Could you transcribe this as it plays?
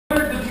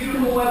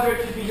whether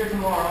it should be here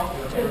tomorrow.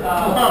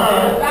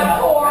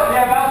 About 4.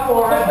 Yeah, about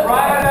 4.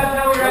 Right about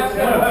now we're at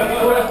 7.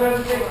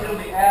 It'll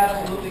be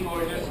absolutely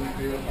gorgeous.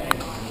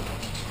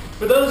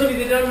 For those of you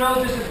that don't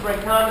know, this is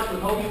Greg Thomas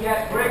with Hobie.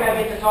 Greg,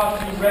 I get to talk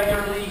to him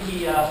regularly.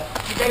 He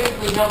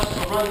basically helps to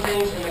run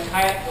things in the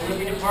kayak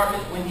delivery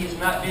department when he's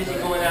not busy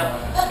going out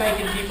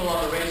spanking people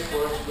on the race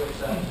course with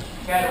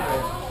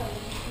catamarans.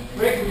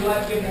 Greg, would you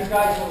like to give these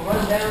guys a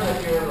rundown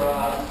of your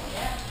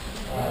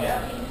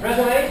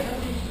resume?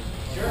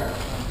 Sure.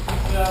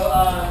 So,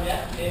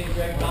 name is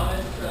Greg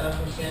Thomas from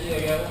San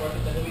Diego, work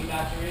at the Hobie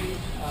factory.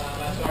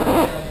 I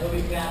started at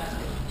Hobie Cats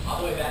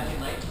all the way back in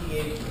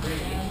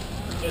 1983.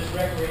 Just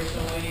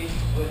recreationally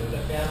with the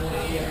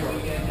family every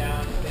weekend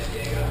down in San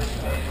Diego,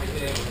 Michigan,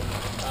 everything.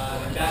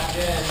 And back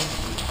then,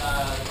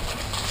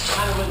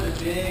 kind of was a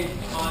big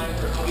time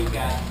for Hobie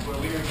Cats where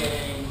we were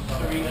getting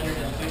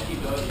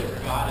 350 boats at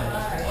Regatta.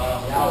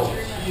 That was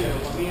huge.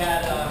 We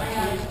had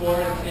 3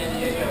 sports in San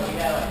Diego. We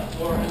had like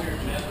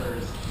 400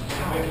 members.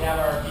 And we would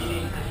have our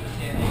meetings in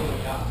San Diego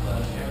Yacht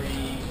Club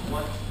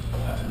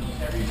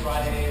every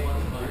Friday, once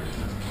a month.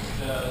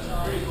 So it was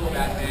pretty cool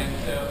back then.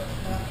 So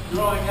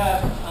growing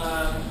up,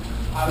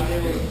 I was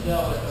able to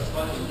sail with a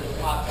bunch of the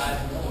top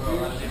guys in the world.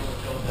 I was able to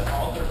sail with the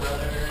Alter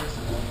brothers,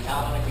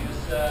 Calvin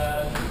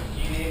Augusta,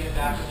 you name it,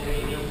 back in the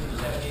 80s and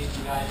 70s,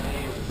 you guys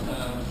named.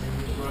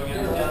 Growing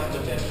up, sailing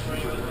with them,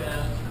 touring with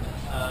them.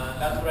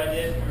 That's what I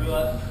did. Grew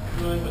up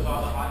crewing with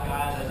all the hot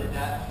guys. I did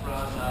that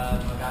from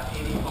about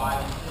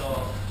 85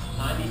 until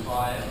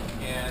 95,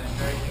 and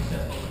very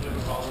successful crewing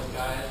with all those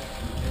guys.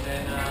 And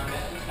then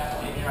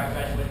that same year I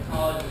graduated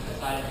college and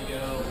decided to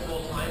go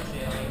full-time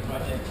sailing. So I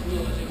did 2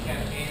 Olympic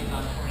campaigns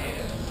on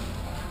tornadoes.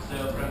 So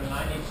from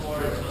 94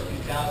 until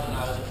 2000, I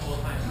was a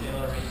full-time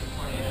sailor racing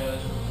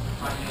tornadoes,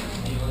 trying to make it to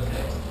the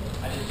Olympics.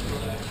 I did 2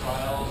 Olympic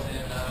trials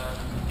and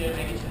didn't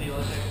make it to the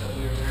Olympics, but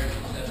we were very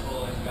successful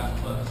and got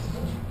close.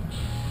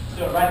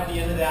 So right at the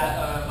end of that,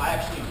 I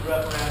actually grew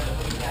up around the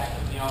Hobie Cat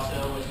Company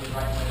also, which was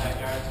right in my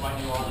backyard, so I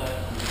knew all the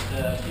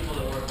people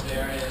that worked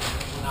there. And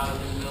when I was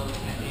in the middle of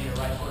the campaign, or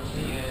right towards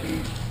the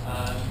end,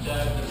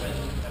 Doug, the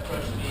president,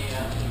 approached me and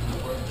asked me to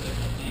work for the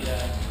company to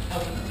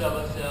help with the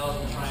sailboat sales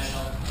and try and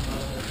help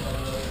promote the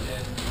sailboats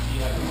and be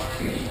like a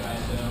R&D guy.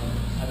 So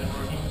I've been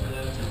working for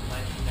them since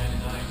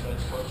 1999, so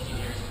it's 14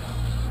 years now.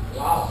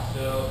 Wow.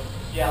 So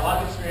yeah, a lot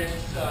of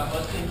experience,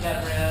 mostly in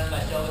catamarans.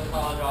 I sailed in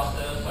college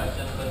also, so I've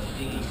done a bunch of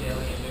dinghy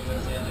sailing and big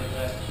boat sailing,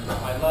 but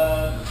my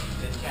love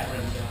is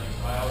catamaran sailing,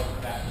 so I always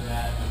come back to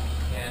that.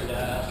 And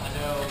I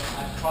know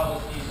I've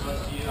probably seen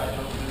most of you, I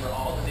don't remember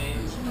all the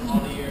names from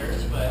all the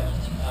years, but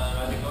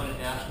I've been going to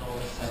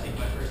nationals. I think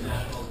my first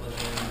nationals was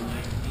in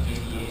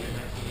 1988 or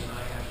 1989.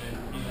 I've been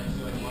pretty much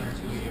doing 1 or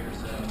 2 a year,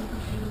 so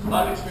a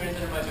lot of experience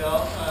under my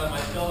belt. I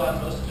sailed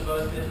on most of the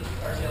boats that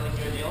are sailing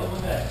here. The only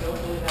one that I don't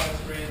really have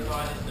experience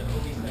on is the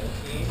Hobie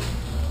 17.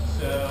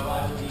 So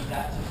I will need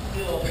that to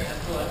Phil to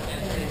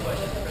answer any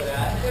questions for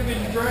that. They've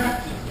been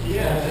drafted.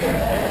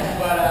 Yeah.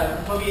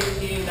 But Hobie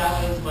 18,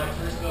 that was my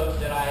first boat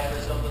that I ever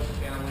sailed with the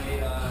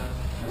family.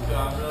 So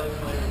I'm really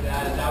familiar with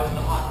that. And that was the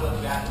hot boat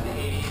back in the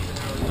 80s and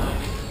early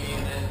 90s for me.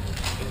 And then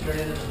it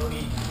turned into the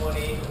Hobie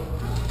 20.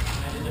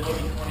 I did the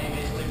Hobie 20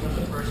 basically from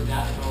the first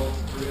nationals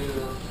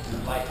through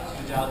like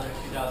 2000 or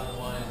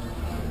 2001.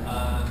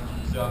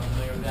 So I'm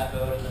familiar with that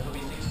boat. And the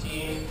Hobie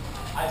 16,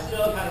 I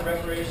still kind of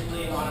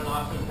recreationally on and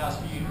off for the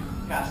past 20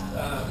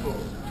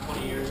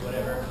 years,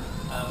 whatever.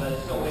 But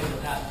it's only in the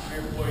past 3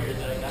 or 4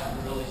 years that I got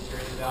really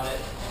serious about it.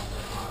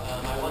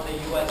 I won the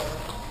U.S.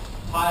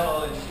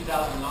 title in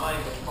 2009,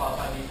 which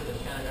qualified me for the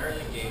Pan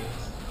American Games.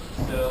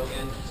 So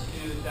in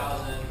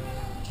 2011,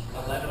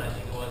 I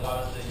think it was,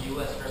 I was the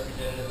U.S.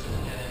 representative to the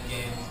Pan Am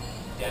Games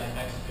down in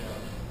Mexico.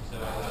 So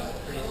it was a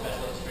pretty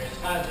special experience.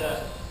 Kind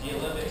of the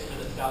Olympics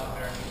for the South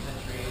American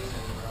countries.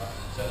 And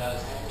so that was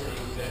a pretty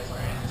good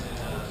experience.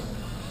 And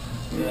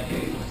I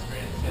gained some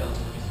experience sailing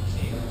for the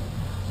 16.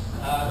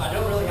 I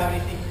don't really have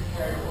anything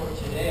prepared for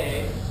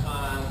today.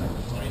 I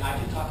mean, I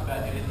can talk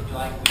about anything you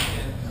like.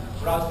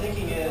 What I was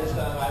thinking is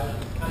I would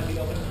kind of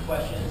be open to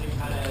questions and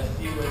kind of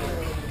see where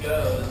this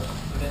goes.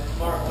 And then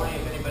tomorrow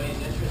morning, if anybody's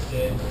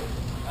interested,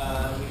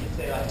 we could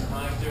say like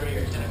 9:30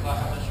 or 10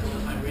 o'clock. I'm not sure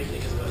what time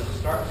racing is supposed to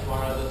start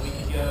tomorrow, but we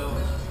could go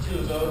to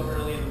a boat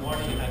early in the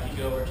morning and I could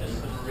go over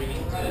just some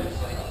rigging tips,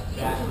 like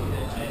jacking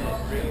and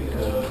rigging the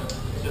boat.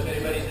 So if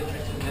anybody's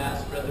interested in that,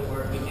 spread the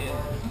word. We can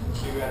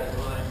figure out a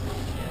time.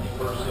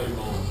 First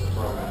signal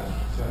from 10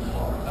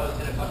 o'clock. Oh,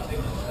 10 o'clock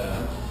signal.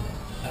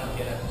 I don't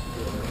get it.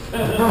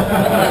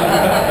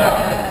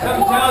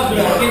 Something tells me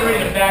we're getting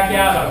ready to back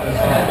out of this. I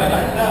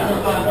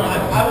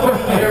will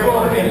be here.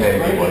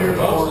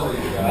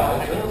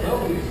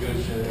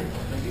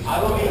 I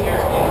will be here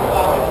at 8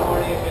 o'clock in the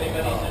morning if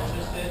anybody's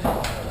interested.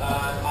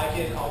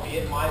 I'll be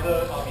at my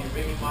boat. I'll be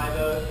rigging my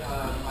boat.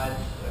 I have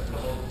a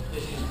couple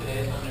issues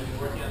today, so I'm going to be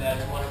working on that.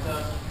 If you want to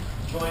come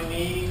join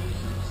me,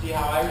 see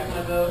how I rig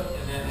my boat,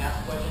 and then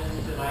ask questions.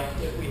 And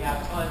if we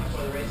have time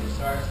before the racing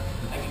starts,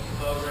 I can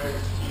come over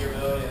to your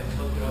boat and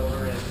look it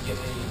over and give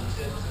any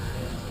tips or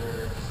hints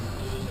or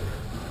clues or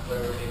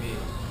whatever it may be.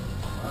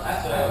 I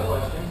have a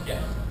question.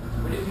 Yeah.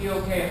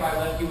 okay if I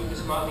left you with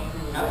this motley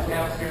crew and went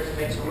downstairs and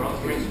make some rum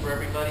drinks for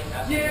everybody?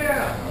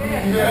 Yeah.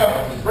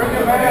 Bring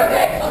it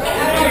back.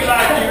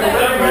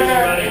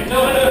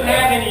 No one doesn't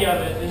have any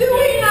of it. Do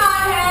we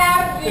not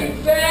have the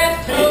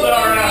best Hobie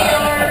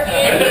dealer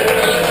in the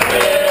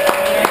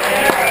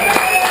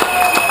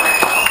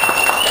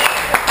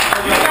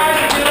You guys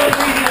are the only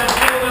reason I'm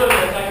still doing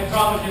this, I can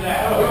promise you that.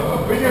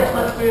 We get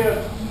first in.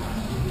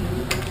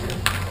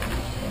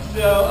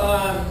 So,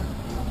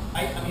 I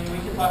mean, we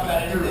can talk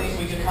about anything.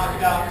 We can talk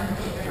about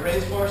the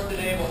race course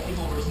today, what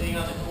people were seeing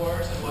on the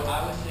course, and what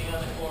I was seeing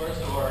on the course,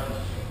 or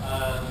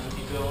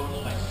you go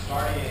like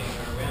starting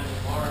or random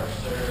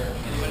marks, or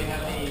anybody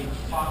have any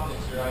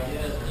topics or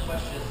ideas or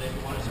questions that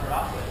you want to start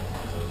off with?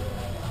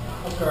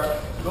 Okay.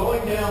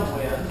 Going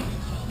downwind,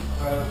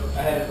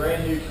 I had a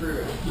brand new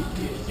crew.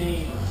 It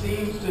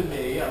seems to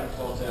me, I'm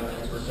full time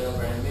expert, so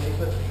brand new,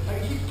 but I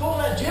can keep pulling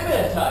that jib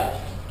head tight.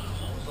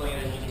 Pulling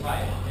it in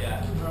tight,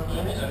 yeah.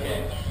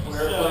 Okay.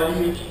 Where do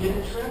you get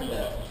it trimmed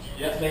at?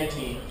 Yes,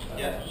 18.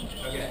 Yep.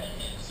 Okay.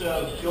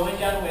 So going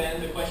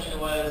downwind, the question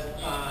was,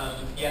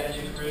 you had a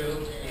new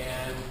crew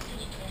and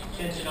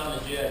tension on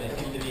the jib. They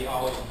seem to be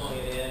always pulling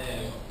it in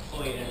and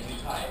pulling it in too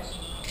tight.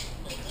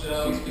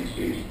 So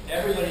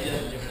everybody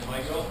does it different.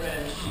 My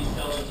girlfriend, she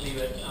sells with me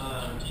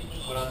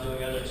what I'm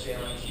doing other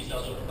sailing. She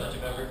sells with a bunch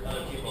of other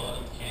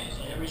people, and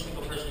every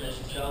single person that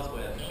she sells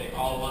with, they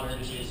all want her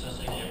to do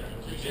something different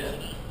with her jib.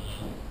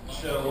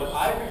 So what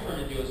I prefer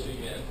to do with the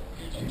jib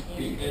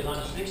is on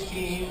a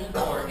 16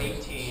 or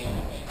 18,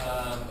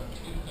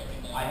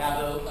 I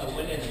have a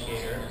wind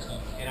indicator,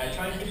 and I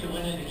try and keep the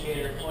wind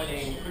indicator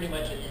pointing pretty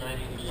much at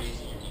 90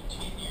 degrees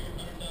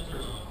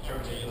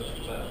perpendicular to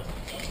the boat.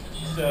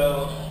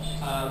 So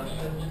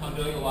I'm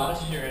doing a lot of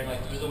steering,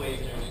 like through the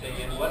waves and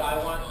everything, and what I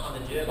want on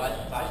the jib,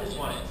 I just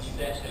want it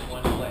set in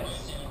one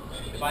place.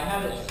 If I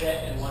have it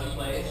set in one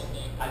place,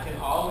 I can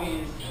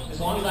always, as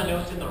long as I know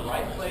it's in the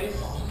right place,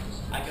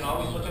 I can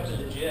always look up to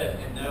the jib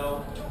and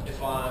know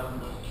if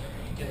I'm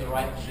in the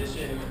right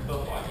position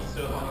boat-wise.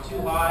 So if I'm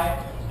too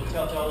high, the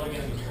telltales are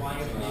going to be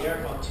flying up in the air.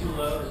 If I'm too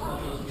low, the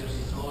telltales are going to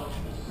be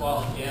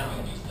falling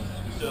down.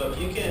 So if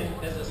you can,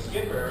 as a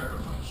skipper,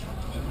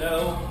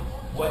 know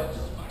what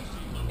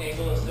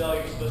angle of sail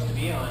you're supposed to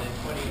be on and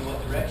pointing in what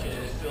direction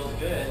and it feels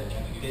good,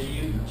 then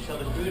you tell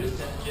the crew to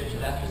set the jib to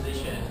that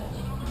position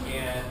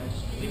and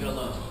leave it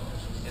alone.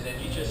 And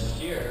then you just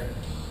steer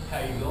how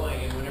you're going,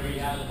 and whenever you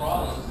have a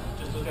problem,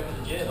 just look up at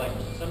the jib. Like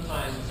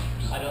sometimes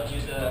I don't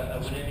use a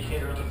wind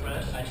indicator on the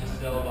front. I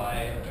just go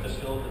by the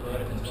feel of the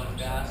boat. If it's going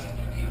fast,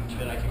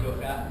 then I can go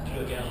fast,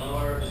 go down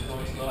lower. If it's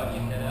going slow, I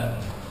can head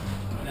up.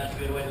 And that's a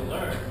good way to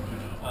learn.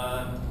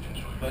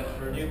 But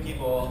for new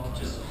people,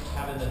 just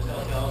having the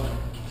telltale and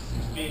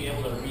being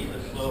able to read the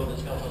flow of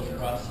the telltales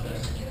across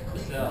the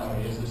sail.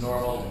 It's the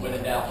normal, when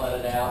in doubt, let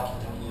it out.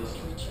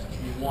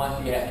 You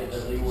want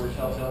the leeward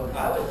telltale.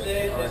 I would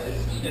say that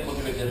People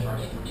do it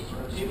different.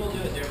 people do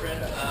it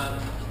different.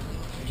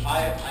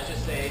 I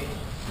just say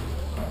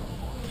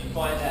you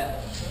find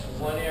that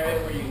one area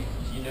where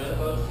you know the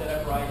boat's set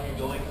up right, you're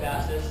going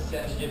fastest,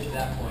 set the jib to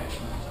that point.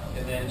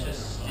 And then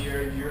just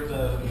steer your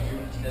boat,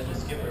 as the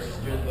skipper,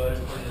 steer the boat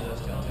according to those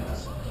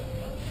telltales.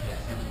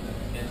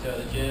 And so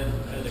the jib,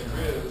 or the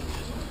crew,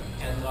 just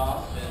hands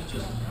off and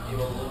just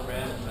able to look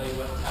around and tell you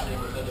what's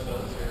happening with other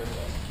boats,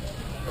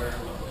 or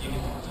you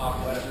can talk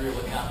about it through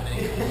what's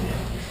happening.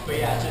 But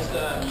yeah, just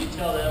you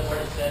tell them where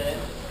to set it,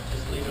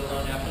 just leave it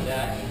alone after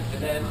that.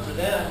 And then for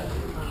them,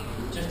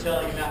 just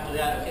telling them after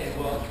that, okay,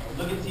 well,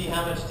 look and see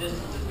how much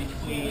distance is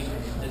between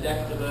the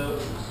deck of the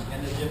boat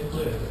and the jib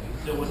clue.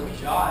 So when we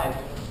jive,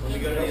 when we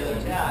go to the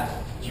other tack,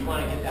 you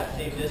want to get that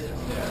same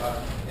distance there.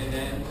 And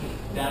then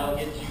that'll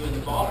get you in the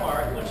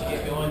ballpark. Once you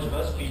get going to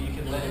boat speed, you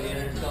can let it in,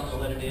 or tell them to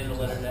let it in, or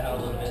let it out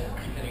a little bit,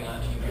 depending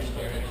on your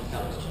steering and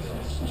how much you go.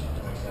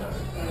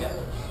 Yeah.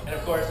 And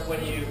of course,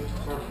 when it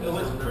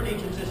was pretty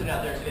consistent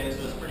out there today, so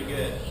it was pretty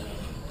good.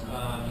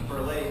 For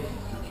a lake,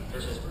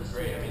 versus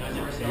great. I mean, I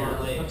never sailed on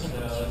a lake, so it's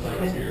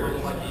like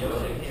the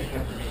ocean here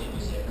for me.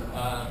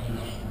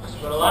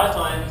 But a lot of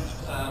times,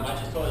 I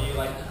just told you,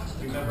 like,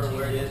 remember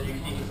where it is. You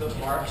can put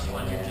marks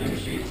on your jib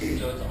sheets,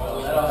 so it's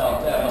always That'll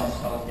help.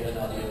 That'll get an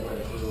idea of where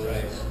the fluid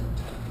right. is.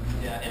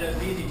 Yeah, and it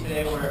was easy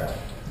today where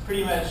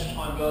pretty much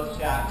on both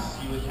tacks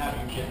you would have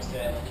your jib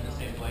set in the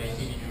same place.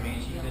 You need your main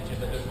sheet tension,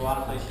 but there's a lot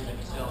of places that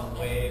you sail on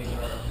waves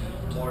or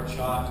more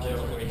chalk there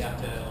where you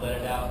have to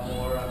let it out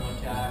more on one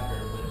tack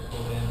or let it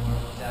pull in more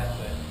on one tack.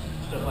 But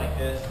stuff like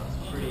this,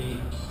 it's pretty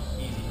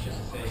easy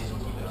just to say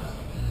keep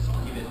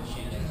it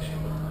sheeted in the same.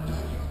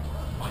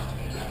 Fine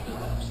tune it after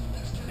that.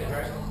 Okay,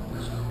 right?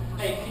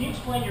 Hey, can you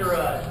explain your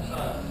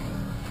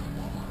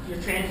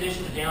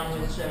transition to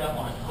downwind setup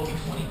on a Hobie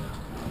 20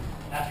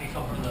 after you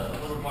come from the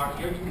little mark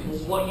here?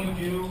 What you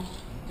do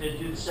to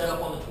do the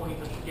setup on the 20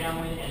 for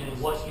downwind, and then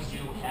what you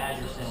do as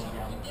you're sailing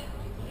downwind.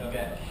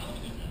 Okay.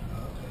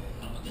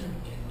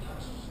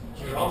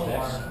 You're all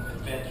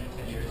It's been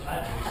 10 years.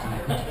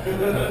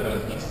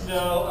 So,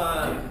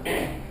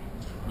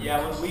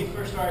 yeah, when we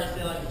first started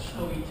sailing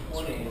Hobie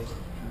 20s,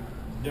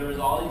 there was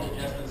all these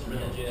adjustments for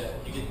the jib.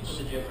 You could put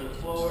the jib for the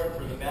forward,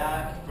 for the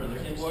back, for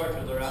the inboard,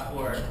 for the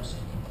outboard.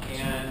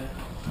 And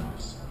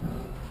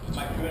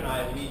my crew and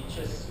I, we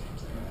just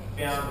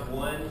found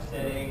one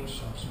setting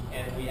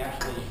and we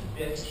actually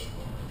fixed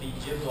the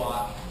jib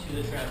block to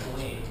the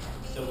trampoline.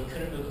 So we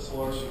couldn't move it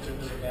forward, we couldn't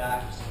move it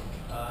back.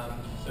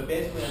 So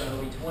basically on the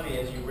Hobie 20,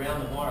 as you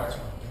round the mark,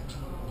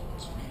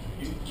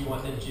 you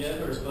want the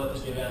jib or both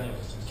the jib and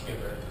the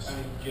skipper? I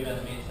mean, jib and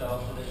the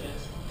mainsail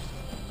positions?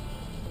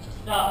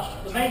 No,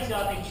 the mainsail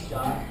I think he's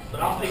done,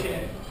 but I'm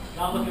thinking,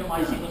 now I'm looking at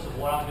my sequence of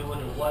what I'm doing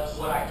and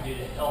what I can do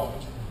to help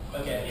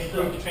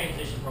improve the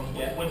transition from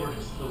windward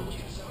to fluid.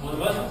 Well, the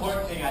most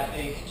important thing, I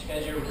think,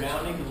 as you're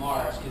rounding the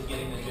mark is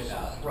getting the jib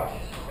out. Right.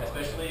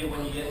 Especially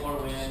when you get more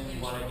wind, you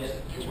want to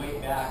get your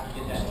weight back and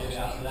get that jib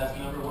out. So that's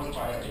number one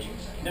priority.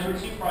 Number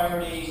two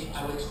priority,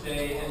 I would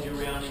say, as you're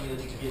rounding,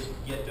 is to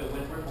get the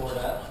windward board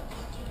up.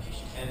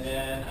 And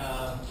then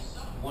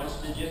once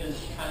the jib is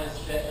kind of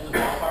set in the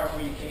ballpark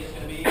where you think it's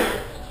going to be,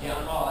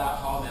 downhaul,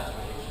 outhaul, mast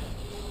rotation.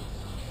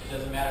 It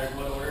doesn't matter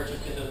what order,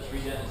 just get those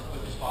three done as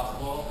quick as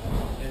possible.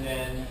 And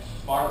then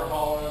barber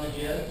haul on the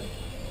jib.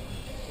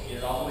 Get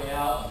it all the way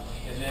out,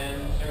 and then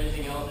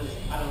everything else is,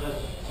 I don't know,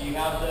 do you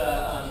have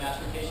the mast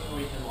rotation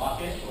where you can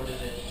lock it, or does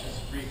it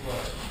just free flow?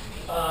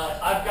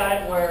 I've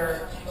got it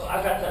where,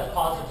 I've got the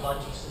positive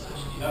bungee system.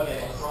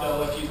 Okay,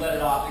 so if you let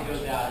it off, it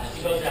goes out.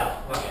 It goes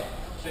out. Okay,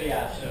 so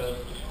yeah, so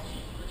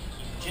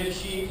jib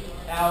sheet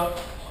out,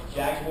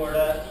 jag board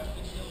up,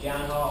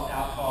 downhaul,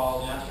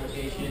 outhaul, mast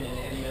rotation in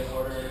any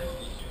order,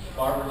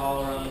 barber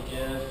haul around the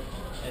jib,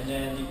 and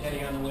then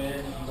depending on the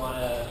wind, you want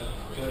to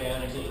go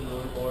down and get the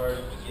motor board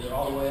either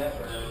all the way up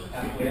or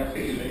halfway up. Are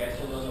you guys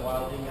still doing the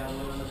wild thing down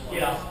the on the floor?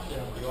 Yeah.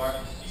 You are?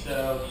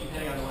 So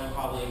depending on the wind,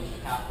 probably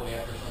halfway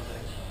up or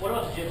something. What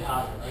about the jib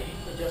hazard? Are you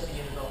adjusting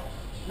it at all?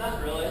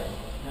 Not really.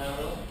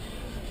 No.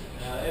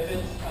 If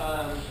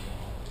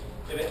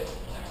it's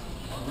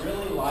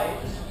really light,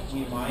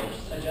 we might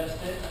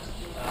adjust it.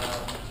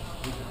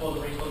 We can pull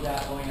the wrinkles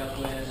out going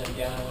upwind and then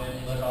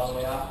downwind, let it all the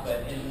way off.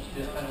 But in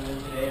this kind of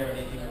wind today or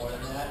anything more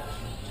than that,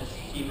 just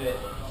keep it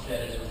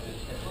set as it is.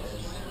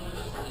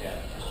 Yeah.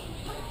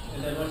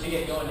 And then once you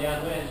get going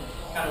downwind,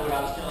 kind of what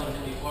I was telling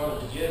him before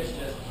with the jib, is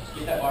just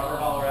get that barber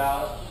hauler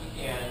out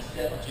and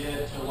set the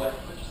jib to what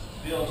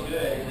feels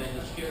good, and then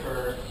the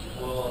skipper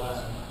will,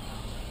 I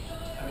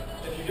mean,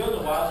 if you're doing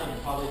the wild thing,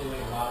 you're probably doing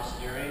a lot of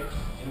steering,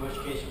 in which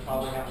case you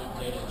probably have to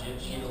play the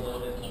jib sheet a little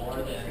bit more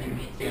than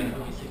say on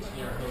Hobie 16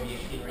 or Hobie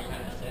 18 where you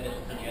kind of set it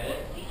and forget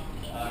it.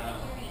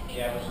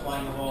 Yeah, with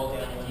flying the hole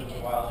downwind with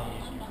the wild thing,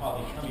 you're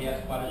probably coming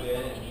up quite a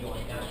bit and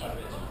going down quite a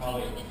bit. So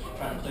probably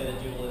trying to play the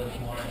jib a little bit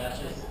more, and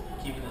that's just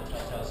keeping the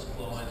telltales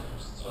flowing,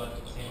 so at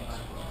the same time.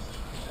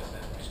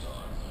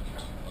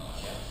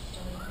 Yeah.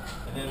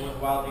 And then with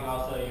wild thing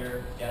also,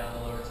 you're down on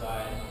the lower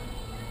side,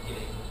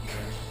 getting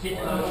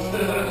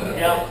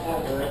Yeah,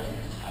 we're good.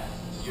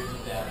 You're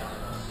just down.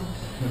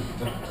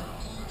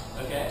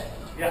 Okay?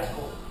 Yeah,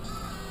 cool.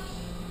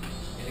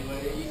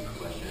 Anybody got any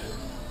questions?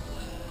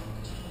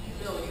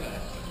 Phil, you got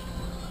it.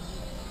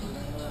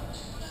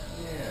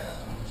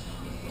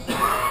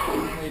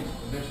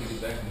 Eventually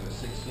get back into the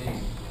 16.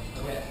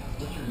 Okay.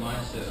 What's your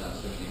mindset on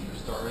 16?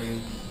 You're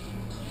starting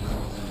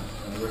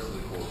and the rest of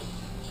the course.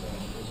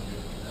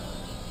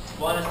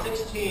 Well, on a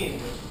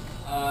 16,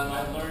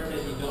 I've learned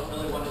that you don't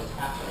really want to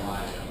tack a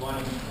lot. You want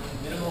to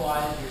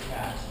minimalize your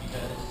tacks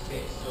because it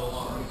takes so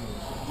long.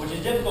 Which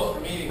is difficult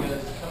for me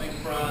because coming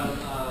from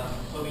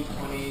Hobie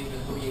 20s and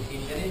Hobie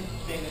 18s,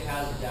 anything that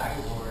has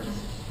dagger boards,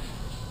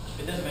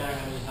 it doesn't matter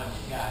how many times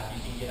you tack.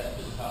 You can get up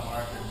to the top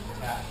marker and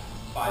tack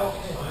 5 or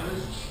 6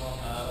 times.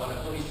 On a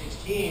Hobie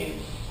 16,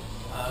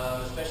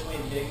 especially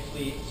in big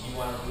fleets, you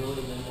want to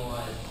really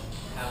minimize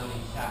how many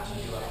tacks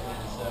you do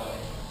upwind. So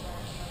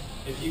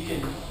if you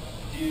can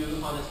do,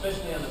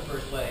 especially on the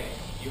first leg,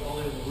 you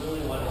only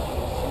really want to do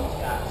 2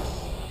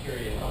 tacks,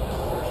 period, on the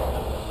first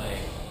upwind leg.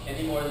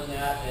 Any more than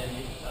that, then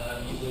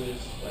you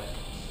lose,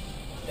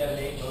 7,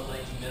 8 boat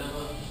lengths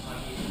minimum on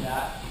each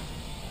tack.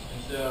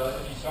 And so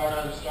if you start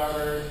on the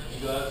starboard, you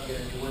go up, you're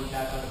going to do 1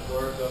 tack on the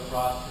board, go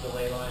across to the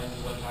ley line,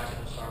 do 1 tack on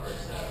the starboard.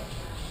 So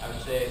I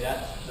would say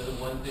that's the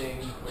one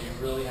thing where you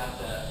really have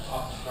to,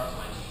 off the start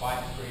line,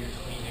 fight for your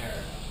clean air.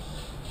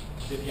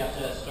 So if you have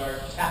to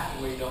start tacking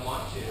where you don't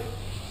want to,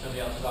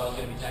 somebody else is always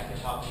going to be tacking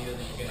on top of you, then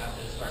you're going to have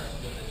to start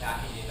doing the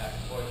tacking game back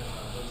and forth. And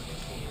on those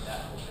 16,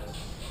 that will just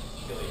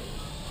kill you.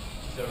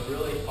 So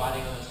really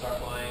fighting on the start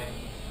line,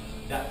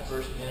 that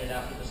first minute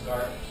after the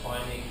start,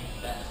 finding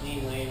that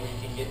clean lane where you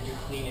can get your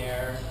clean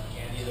air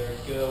and either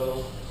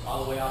go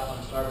all the way off on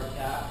the starboard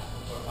tack,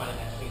 or finding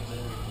that clean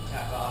lane where you can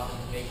tack off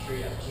and make sure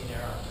you have clean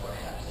air on the port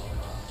tack going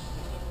off.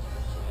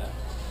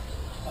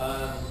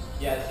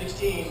 Yeah,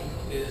 16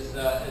 is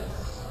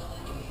it's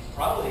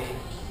probably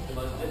the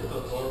most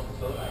difficult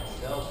boat I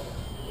sell.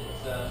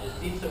 It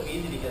seems so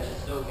easy because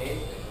it's so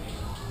basic.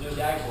 No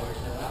dag boards,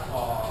 no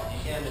outhaul. You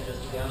can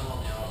adjust the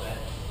downhaul now, but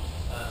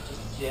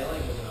just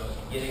sailing the boat,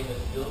 getting the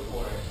feel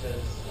for it,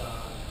 because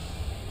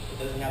it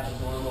doesn't have the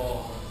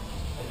normal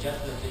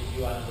adjustments that you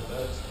do out of the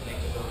boats to make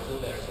the boat feel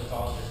better. So it's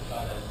all just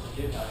about the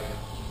jib value.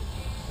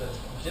 So it's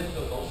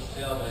difficult to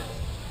sail, but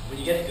when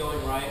you get it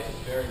going right, it's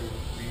very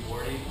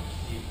rewarding.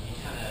 You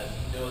kind of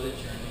know that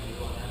you're going to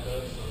go on that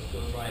boat, so it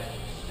goes right.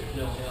 There's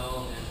no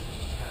helm, and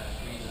you kind of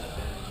freeze up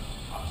and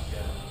off you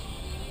go.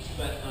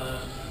 But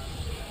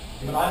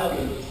I love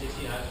the Hobie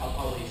 16. I'll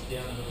probably stay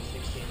on the Hobie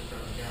 16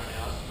 from here on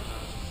out.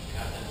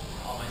 I've done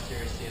all my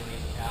serious sailing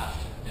in the past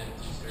and been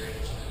too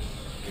serious.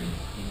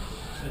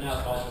 So now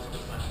it's all just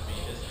fun for me.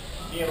 Just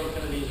being able to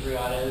come to these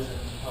regattas and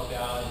help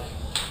out and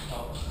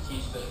help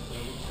teach the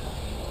fleet and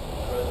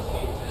grow the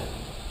fleet and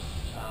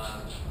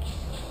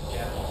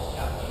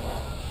have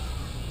fun.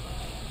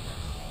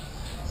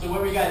 So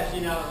what we guys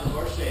seen out on the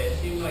North Bay, it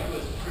seemed like it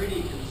was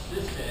pretty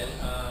consistent.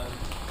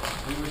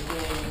 We were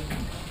seeing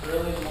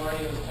early in the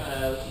morning it was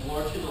kind of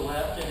more to the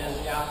left, and as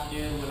the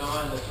afternoon went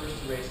on, the first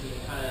two races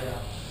it kind of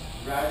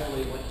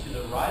gradually went to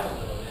the right a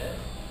little bit.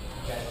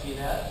 You guys see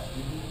that?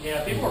 Mm-hmm.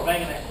 Yeah, people were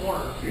banging that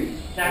corner,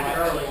 attacking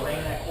early,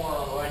 banging that corner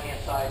on the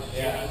right-hand side,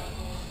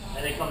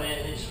 and they come in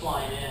and just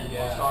flying in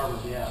on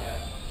starboard,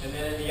 And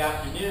then in the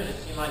afternoon, it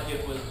seemed like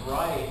it was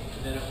right,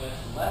 and then it went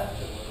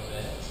left a little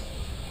bit,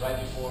 right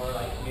before,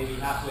 like maybe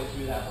halfway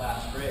through that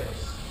last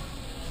race.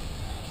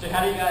 So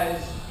how do you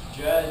guys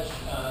judge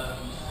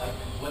like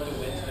what the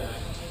wind's doing?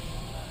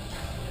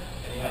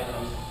 Any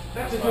ideas?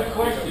 That's a good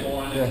question.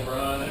 Point in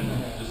front and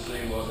just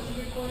see what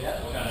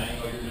kind of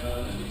angle you're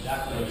doing. And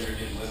Exactly. whether you're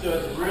getting lifted. So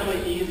it's really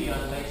easy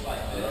on lakes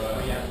like this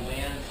where you have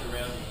land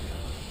surrounding you.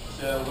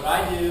 So what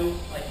I do,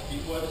 like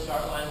before the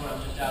start line, when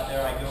I'm just out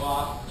there, I go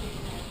off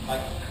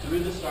like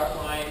through the start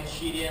line,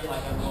 sheet in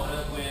like I'm going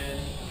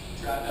upwind,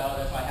 trap out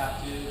if I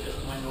have to,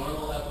 just my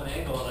normal upwind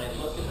angle, and I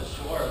look at the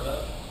shore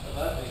above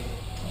me,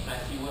 and I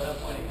see what I'm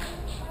pointing at.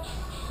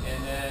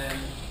 And then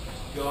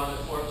go on the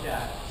port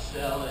tack,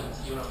 sail, and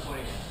see what I'm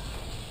pointing at.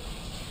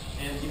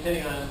 And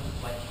depending on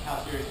like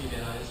how serious you've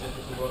been on it, so if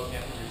it's a world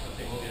championship or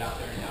something, we'll get out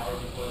there an hour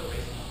before the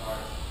racing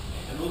starts.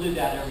 And we'll do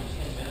that every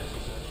 10 minutes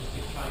or so, just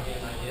to try and get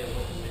an idea of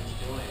what the wind's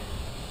doing.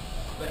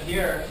 But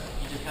here,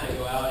 you just kind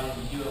of go out and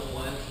you do it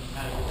once and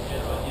kind of get the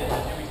general idea.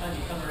 And every time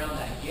you come around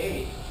that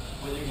gate,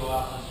 whether you go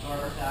out on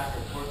starboard tack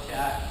or port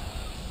tack,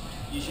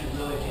 you should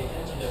really pay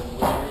attention to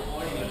where you're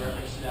pointing in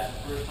reference to that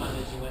first time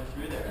that you went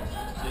through there.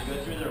 So you go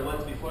through there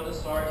once before the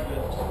start, you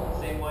go the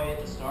same way at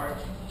the start,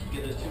 you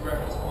get those 2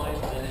 reference points,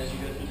 and then as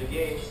you go through the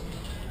gates,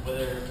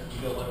 whether you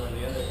go one way or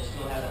the other, you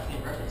still have that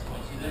same reference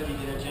point. So then you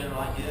get a general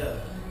idea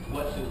of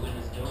what the wind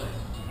is doing.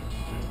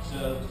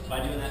 So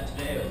by doing that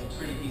today, it was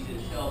pretty easy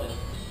to tell that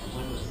the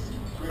wind was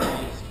pretty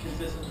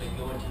consistently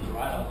going to the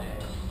right all day.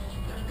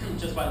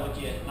 Just by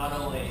looking at not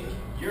only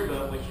your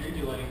boat, which you're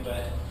doing,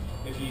 but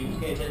if you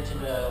pay attention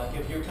to, like,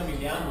 if you're coming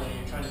downwind and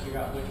you're trying to figure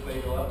out which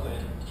way to go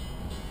upwind,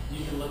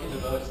 you can look at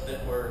the boats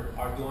that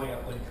are going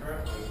upwind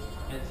currently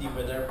and see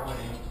where they're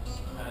pointing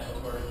kind of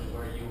according to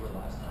where you were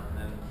last time.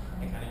 And then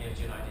it kind of gives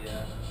you an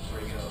idea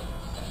where you go.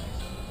 That makes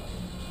sense.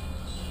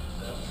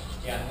 So,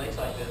 yeah, lakes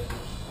like this,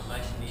 it's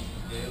nice and easy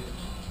to do.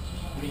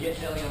 When you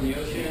get sailing on the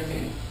ocean,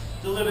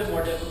 it's a little bit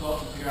more difficult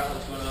to figure out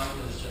what's going on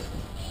because it's just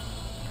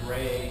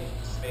gray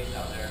space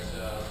out there.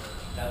 So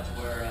that's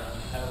where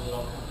having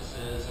little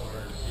compasses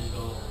or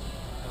digital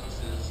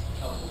compasses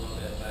help a little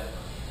bit. But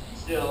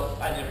still,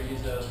 I never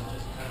use those.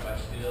 Just kind of by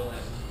feel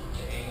and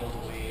the angle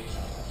of the waves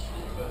that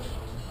you're going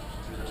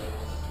through the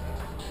waves.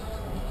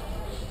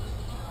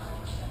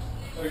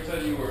 So you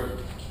said you were,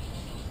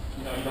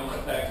 you don't want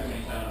to pack too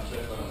many times,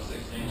 especially on the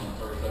 16 on the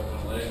first up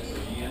on the leg. So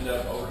you end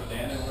up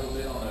overstanding a little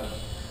bit on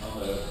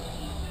the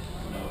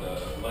the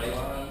lay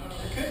line.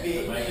 It could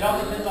be. It all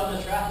depends on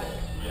the traffic.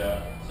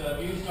 Yeah. So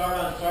if you start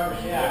on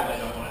starboard You tack,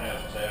 definitely don't want to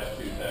have to have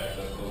 2 tacks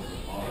up close to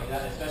the mark.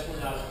 exactly, especially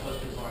not as close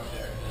to the mark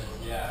there.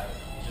 You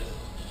just,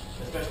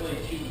 especially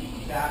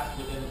 2 tacks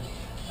within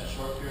a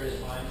short period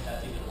of time,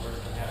 that's even worse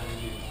than having to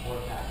do 4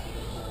 tacks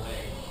with a full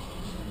leg.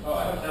 Oh,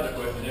 I have another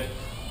question. If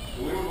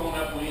we were going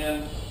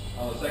upwind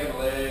on the second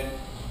leg,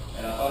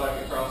 and I thought I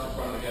could cross in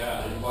front of the guy,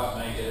 I didn't quite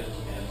make it,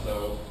 and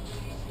so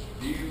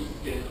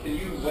can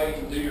you wait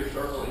and do your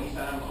circle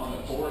anytime on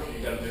the course?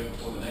 You got to do it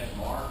before the next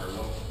mark, or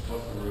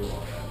what's the rule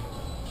on that?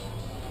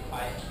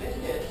 I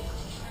think it's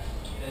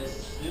as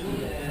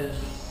soon as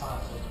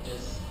possible,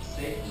 as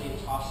safely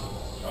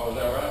possible. Oh, is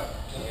that right?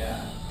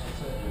 Yeah.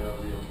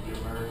 The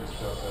American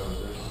stuff has a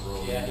different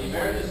rule. Yeah, the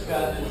American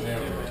Cup is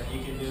different.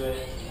 You can do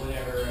it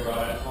whenever,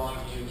 Right. as long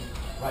as you,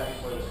 right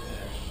before the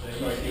finish. So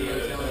So you you see do it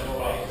it's as only soon as 4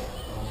 ways.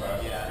 possible.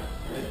 Okay. Yeah,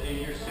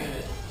 you're seeing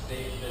it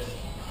safest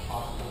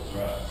possible.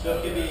 Right. So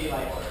it could be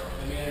like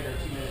a minute or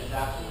 2 minutes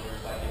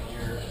afterwards, like if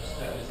you're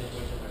stuck in a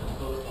situation where there's a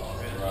boat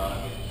already,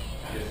 Right. you can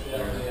kind of Get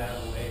sail there. it out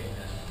of the way and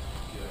then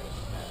do it.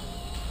 Yeah.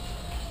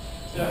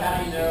 So how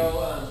do you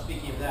know,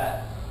 speaking of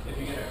that, if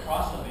you're going to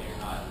cross something or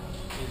not?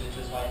 Is it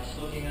just like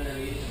looking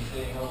underneath and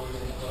saying, oh, we're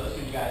really close?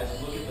 Do you guys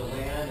look at the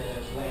land and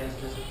if land's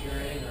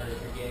disappearing or if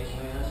you're gaining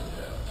land?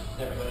 Does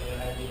everybody know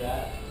how to do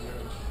that?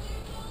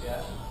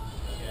 Yeah?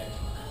 Okay.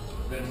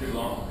 It's been too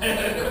long. Yeah.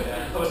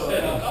 I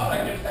thought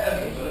I could pass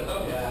it, but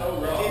it's Yeah. so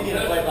wrong. It's easy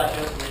to play like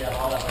this where you have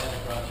all that land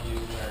across you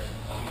where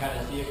you kind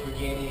of see if we're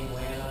gaining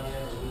land on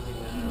it or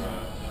losing land or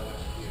Right. know what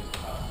to do.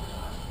 Probably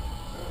not.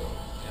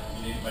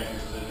 You need to make your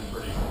decision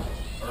pretty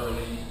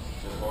early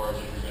as far as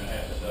if you're going to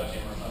have to duck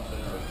him or something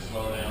or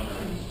slow down?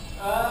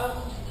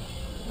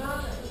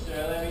 Not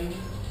necessarily. I mean,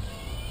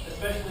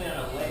 especially on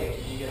a lake,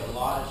 you get a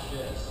lot of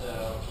shifts.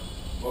 So,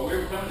 well, we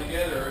were coming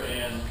together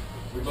and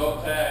we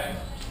both tagged.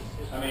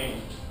 I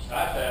mean,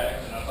 I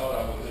tagged and I thought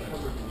I was going to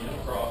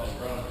cross in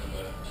front of him,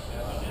 but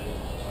I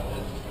didn't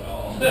at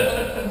all.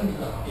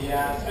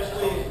 yeah,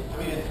 especially, I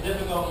mean, it's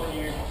difficult when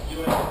you're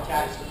doing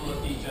attacks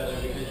with each other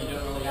because you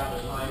don't really have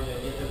the time to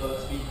get the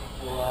boat's feet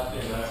pull up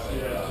and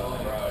see where it's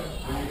going. Right.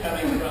 When you're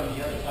coming from the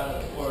other side of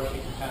the course,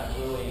 you can kind of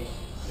really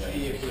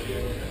see if you're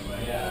doing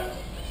it. Yeah.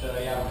 So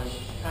yeah, when it's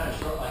kind of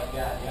short like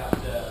that, you have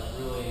to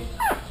really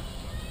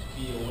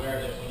be aware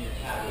of it when you're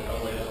attacking.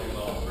 I'll wait too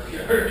long for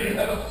sure, you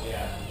know?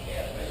 Yeah.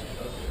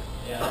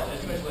 Yeah,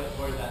 especially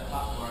towards that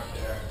top mark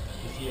there,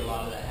 you see a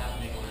lot of that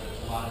happening where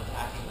there's a lot of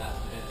attacking last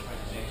minute trying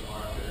to make a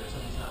mark or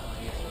somebody's not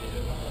wanting to do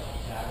a couple of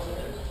attacks.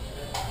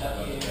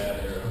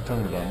 I'm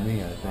talking about me,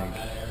 I think.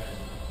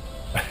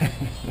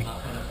 Not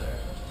fun up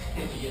there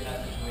if you get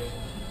that situation.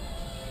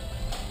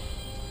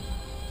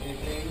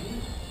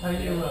 Anything? How do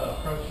you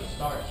approach the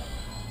start?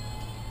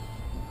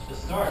 The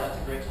start,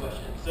 that's a great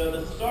question. So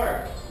the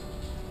start,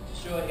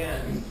 show of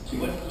hands,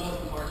 what's the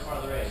most important part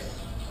of the race?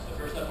 The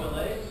first up one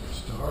leg?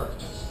 Start.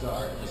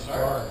 The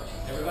start?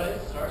 Everybody?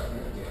 Start?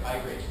 I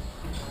agree.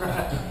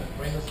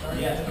 Bring the start?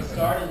 Yes, the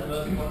start is the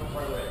most important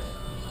part of the race.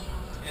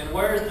 And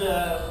where's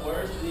the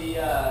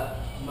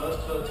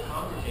most boats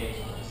congregate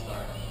at the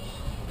start?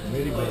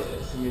 Committee boat.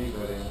 Committee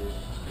boat in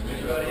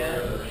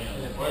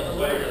the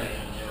lower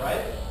end,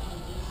 right?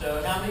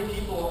 So how many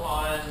people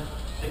on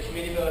the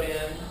committee boat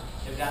end,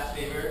 if that's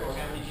favored, or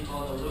how many people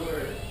on the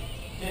lure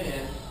pin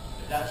end,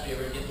 if that's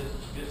favored, get the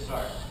good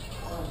start?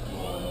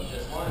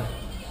 Just one.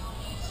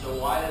 So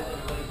why does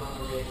everybody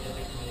congregate at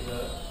the committee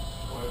boat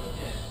or the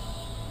pin?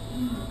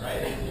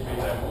 Right? We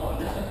have one.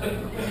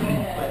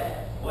 But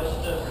what's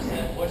the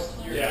percent? What's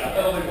your? Yeah,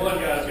 only one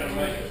guy's going to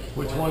make it.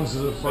 Which one's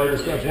the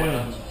furthest up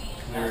wins?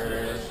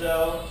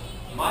 So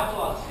my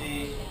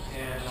philosophy,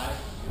 and I've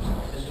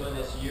been doing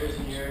this years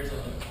and years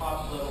of the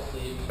top level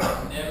fleet,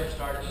 I never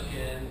start at the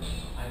pin,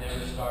 I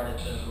never start at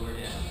the lured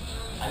end.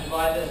 I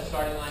divide the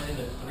starting line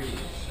into three.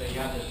 So you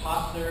have the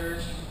top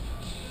third,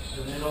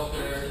 the middle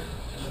third,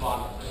 and the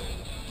bottom third.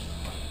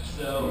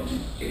 So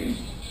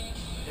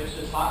if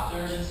the top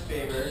third is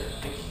favored,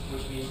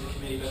 which means the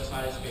committee boat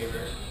side is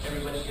favored,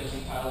 everybody's going to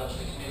be piled up to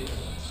the committee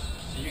boats.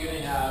 So you're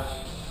going to have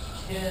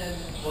 10,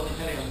 well,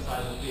 depending on the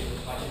size of the fleet,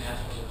 if I can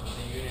ask for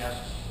something, you're going to have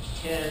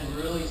 10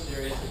 really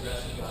serious,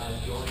 aggressive guys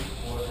going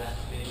for that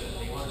committee boat.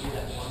 They want to be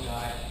that one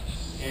guy,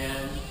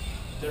 and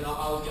they're not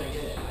always going to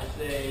get it. I'd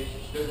say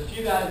there's a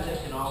few guys that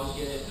can always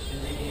get it.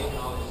 Enrique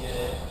can always get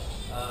it.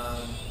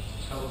 A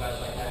couple guys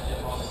like that,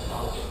 Jeff Hobie can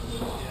always get the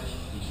move in.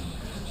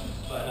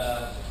 But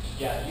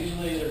yeah,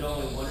 usually there's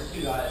only one or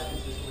two guys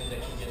consistently that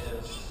can get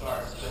those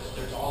starts. But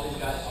there's all these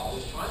guys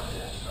always trying for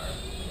that start,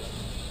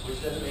 which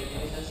doesn't make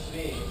any sense to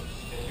me.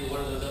 If you're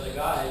one of those other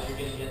guys, you're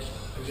going to get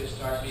a good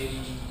start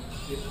maybe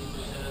 50%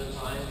 of the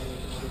time,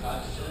 maybe 25%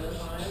 of the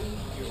time,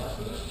 if you're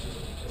lucky.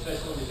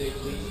 Especially when the big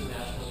leagues and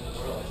nationals in the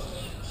world.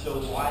 So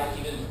why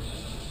even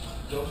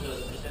go for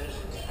those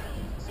percentages?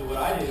 So what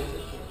I do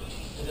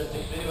is if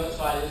the committee boat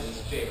side is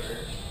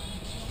favored,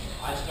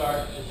 I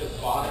start at the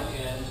bottom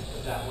end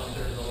of that 1/3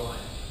 of the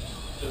line.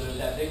 So there's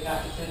that big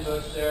pack of 10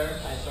 boats there,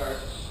 I start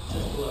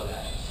just below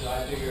that. So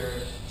I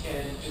figure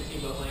 10,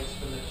 15 boat lengths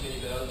from the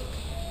committee boat.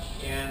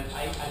 And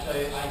I tell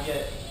you, I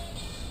get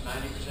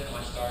 90% of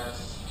my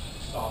starts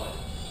solid.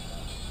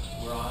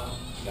 We're on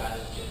guys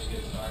that get a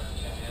good start.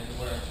 And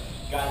we're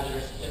guys that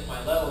are at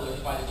my level, they're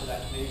fighting for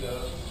that committee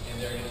boat,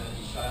 and they're going to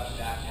be shot out the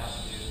back and have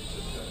to do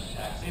the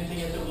attack. Same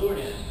thing at the lured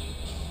end.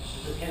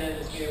 If the pin end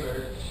is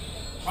favored,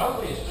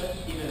 probably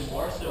even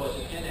more so at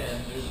the pin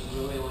end, there's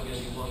really only going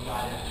to be one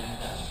guy that can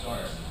that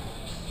start.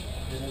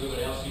 And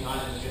everybody else behind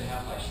him is going to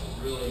have like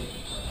really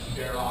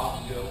bear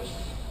off and go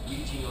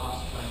reaching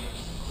off trying to get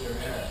some clear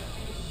air.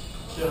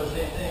 So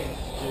same thing,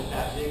 there's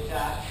that big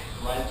tack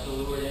right at the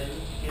lured end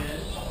pin,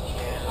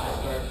 and I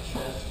start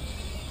just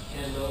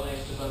 10 boat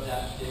lengths above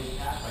that big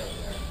tack right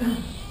there.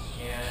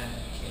 And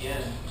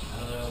again, I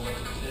don't know what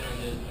the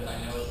percentage is, but I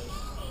know it's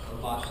a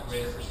lot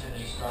greater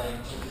percentage starting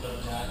just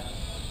above that.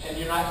 And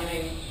you're not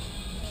getting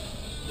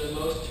the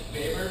most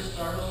favored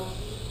startle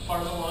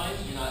part of the line.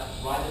 You're not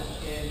right at the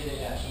pin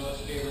getting that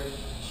most favored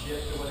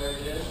shift or whatever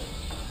it is.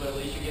 But at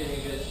least you're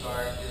getting a good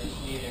start. You're in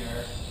clean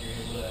air. You're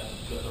able to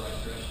go the right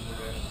direction, the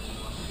direction you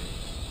want to go.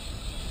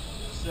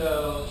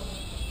 So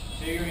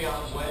figuring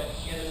out what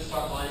end of the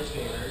start line is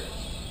favored,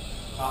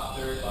 top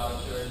third, bottom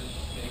third,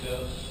 gonna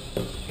go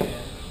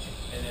pin,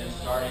 and then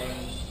starting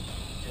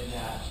in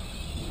that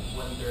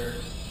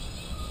 1/3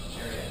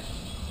 area.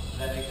 Does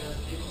that make sense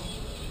to people?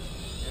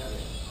 Yeah.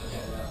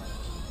 Okay.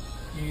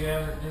 Do you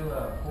ever do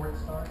a port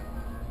start?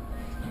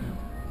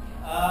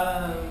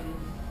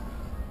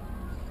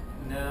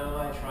 No,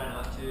 I try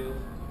not to.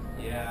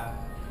 Yeah.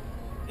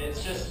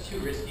 It's just too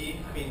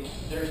risky. I mean,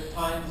 there's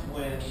times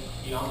when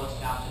you almost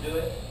have to do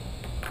it.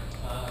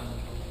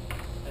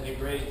 a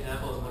great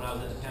example is when I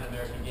was at the Pan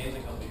American Games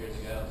a couple years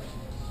ago.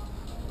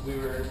 We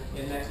were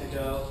in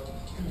Mexico,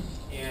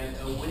 and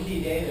a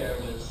windy day there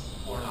was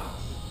 4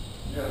 knots.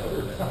 And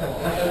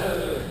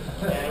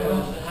it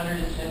was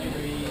 110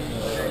 degrees,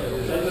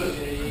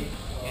 humidity,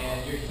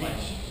 and you're just like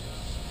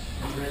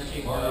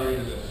drenching mud.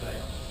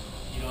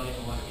 You don't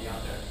even want to be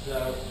out there.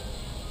 So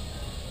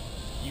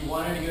you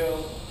wanted to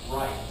go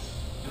right,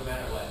 no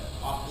matter what.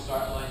 Off the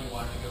start line, you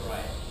wanted to go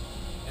right.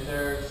 And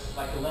there's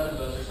like 11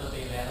 boats or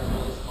something, they had a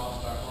really small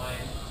start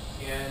line.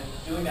 And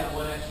doing that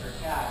one extra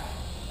tack,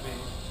 I mean,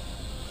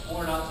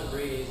 4 knots of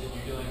breeze and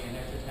you're doing an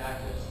extra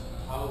tack that's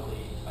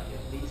probably like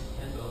at least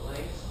 10 boat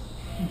lengths.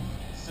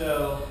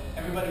 So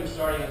everybody was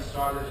starting on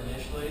starboard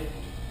initially,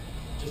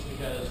 just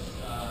because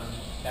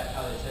that's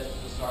how they set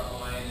the start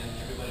line and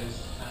everybody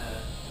was kind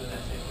of doing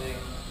that same thing.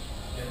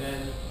 And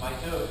then my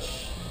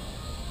coach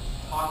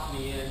talked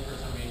me in for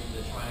some reason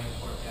to try and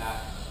port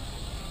tack.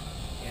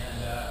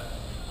 And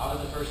I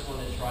was the first one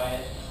to try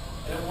it.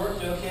 And it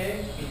worked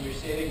okay. I mean, you're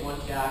saving 1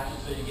 tack, and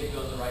so you get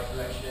going the right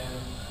direction.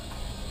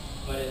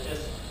 But it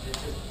just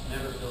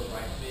never feels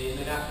right to me. And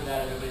then after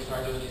that, everybody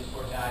started doing these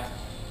port tacks,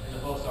 and the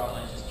whole start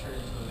line just turned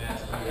into a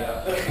mess. Like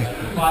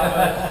 5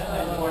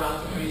 boats, 4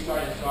 knots of breeze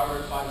starting at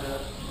starboard, 5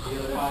 knots, the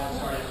other 5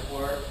 starting at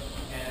port,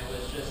 and it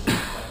was just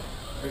like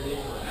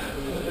ridiculous.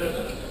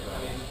 I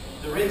mean,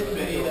 the race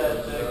committee,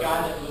 the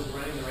guy that was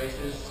running the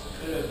races,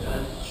 should have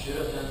done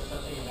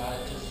something about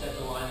it, just set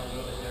the line a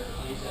little bit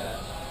differently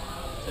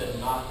to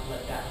not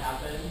let that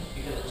happen,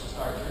 because it just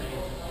started turning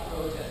into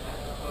protest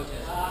after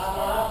protest.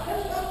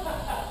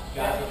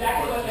 That's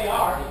exactly what they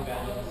are.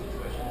 Bad in the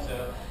situation.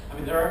 So, I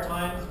mean, there are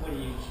times when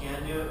you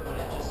can do it, when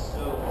it's just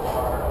so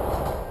hard,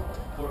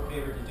 court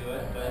favored to do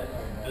it, but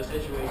those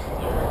situations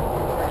are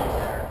pretty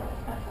rare.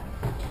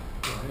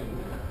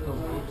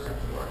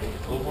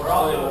 We're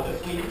also, if the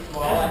fleet is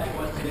small, like it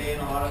was today,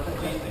 and a lot of the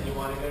fleets, and you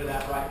want to go to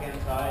that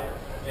right-hand side,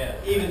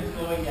 even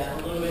slowing down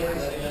a little bit,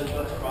 letting those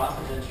boats across,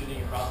 and then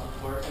shooting across the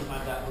port,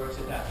 sometimes that works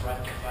if that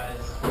right-hand side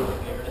is really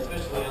favored,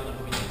 especially on the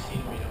Hobie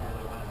 16 where you don't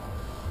really want to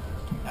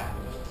attack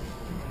the boats.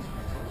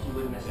 You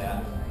wouldn't miss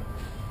that.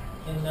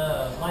 In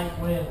light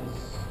winds,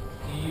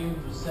 do you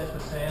set the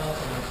sails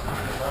and then keep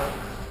the boat?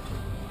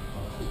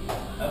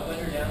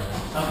 Upwind or down?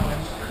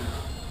 Upwind.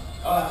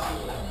 Oh,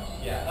 absolutely.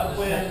 Yeah,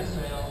 upwind,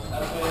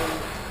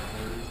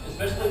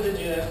 especially the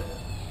jib.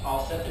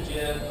 I'll set the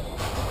jib.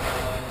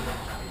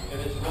 If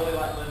it's really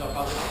light wind, I'll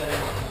probably set it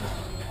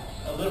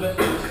a little bit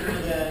looser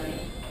than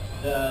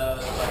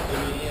the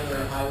medium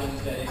or high wind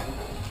setting,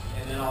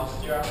 and then I'll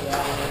steer after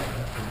that. And then,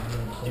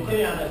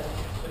 depending on if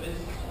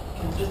it's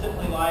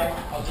consistently light,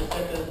 I'll just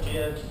set the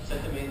jib,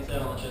 set the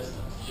mainsail, and just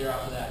steer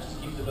after that.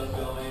 Just keep the boat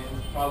going.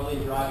 Probably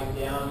driving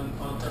down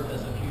on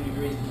purpose a few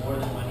degrees more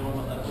than my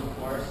normal upwind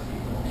course,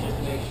 just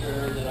to make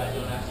sure that I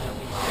don't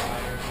accidentally go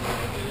higher.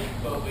 Any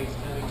boat waves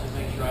coming, just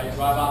make sure I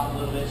drive off a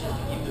little bit just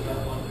to keep the boat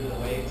going through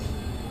the waves.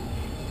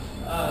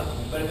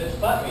 But if it's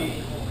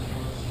puffy,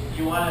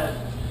 you want to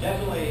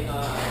definitely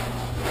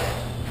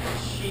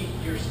sheet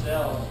your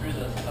sail through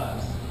those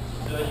puffs.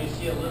 So as you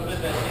see a little bit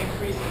of an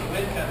increase in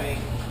wind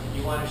coming,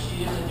 you want to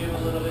sheet in the jib a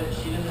little bit,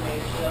 sheet in the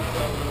mainsail a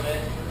little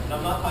bit. And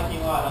I'm not talking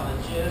a lot. On the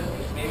jib,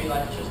 it's maybe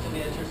like just an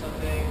inch or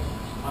something.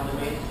 On the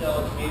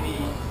mainsail, it's maybe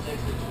 6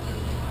 inches or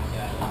something like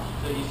that.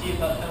 So you see a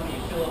puff coming,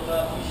 you fill it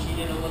up, you sheet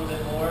in a little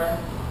bit more.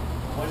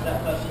 Once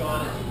that puff's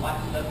gone, it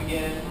lightens up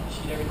again,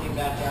 sheet everything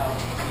back out,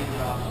 ease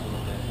it off a little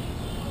bit.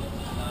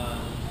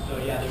 So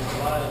yeah, there's a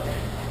lot of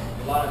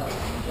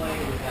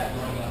playing with that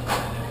going up,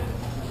 and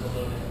it's a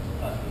little bit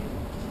puffy.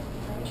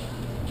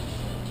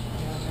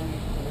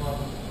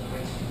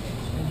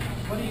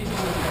 What do you do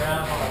with your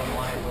alcohol in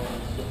light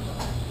winds?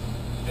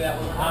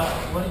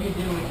 What do you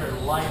do with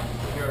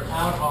your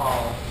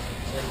alcohol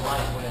in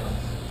light winds?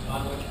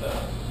 On which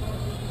boat?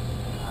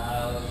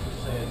 Let's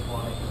just say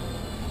 20.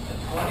 At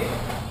 20?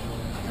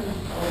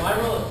 Well, my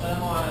rule of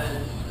thumb on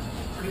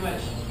pretty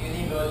much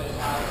any boat that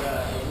has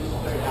a loose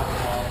cleared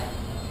alcohol,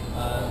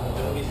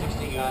 the Hobie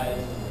 16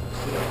 guys,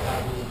 we don't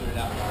have loose cleared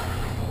alcohol.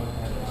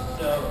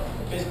 So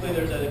basically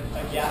there's a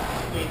gap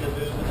between the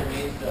boom and the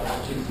mainsail,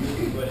 which is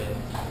usually put in.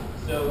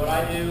 So what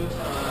I do,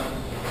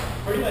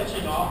 pretty much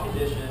in all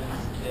conditions,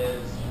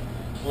 is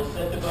we'll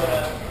set the boat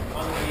up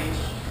on the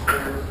beach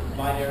or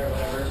by there or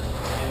whatever,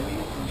 and we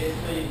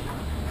basically,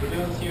 the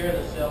boom's here,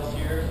 the sail's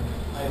here.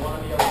 I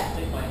want to be able to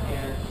stick my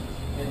hand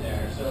in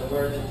there. So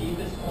where the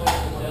deepest point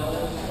of the sail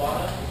is, the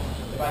bottom,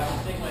 if I can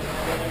stick my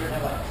hand in there and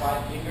have like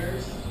 5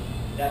 fingers,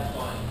 that's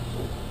fine.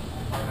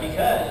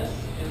 Because,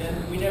 and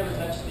then we never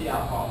touch the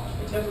alcohol,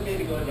 except for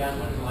maybe going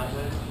downwind and light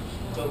wind,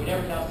 but we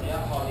never touch the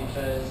alcohol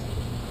because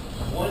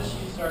once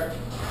you start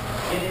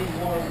getting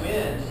more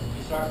wind,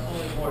 you start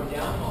pulling more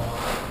downhaul on.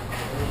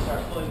 And when you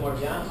start pulling more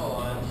downhaul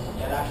on,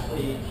 that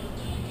actually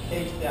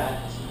takes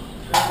that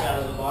trim out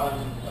of the bottom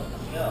of the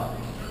sail.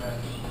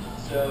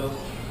 So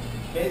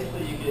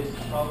basically you could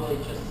probably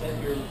just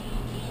set your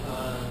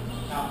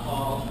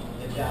alcohol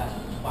at that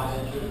 5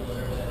 inches or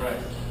whatever that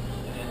is,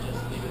 and then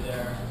just leave it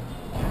there.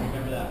 And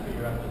remember that for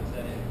your upwind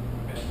setting.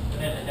 And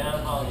then the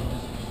downhaul, you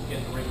just get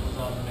the wrinkles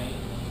on the main.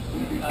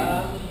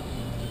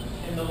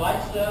 In the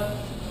light stuff,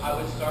 I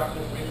would start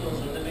with wrinkles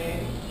in the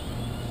main,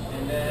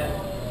 and then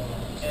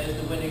as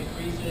the wind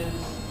increases,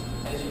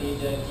 as you need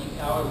to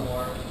depower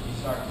more, you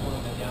start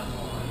pulling the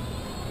downhaul line.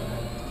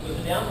 But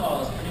the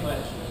downhaul is pretty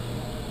much,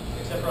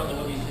 except for on the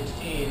Hobie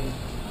 16,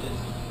 is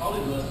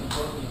probably the most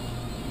important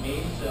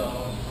main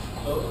cell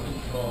boat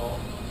control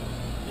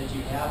that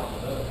you have on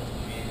the boat.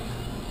 I mean,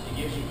 it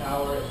gives you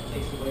power, it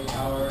takes away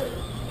power.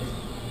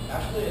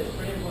 It's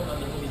pretty important on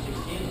the Hobie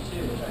 16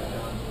 too, which I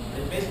found.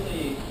 It's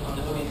basically on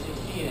the Hobie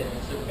 16,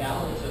 it's the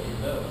balance of your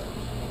boat.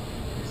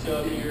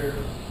 So if you're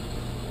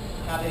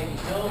having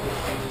film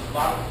exchanges, a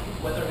lot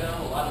of weather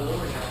helm, a lot of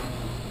lower helm,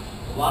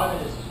 a lot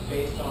of it is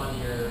based on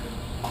your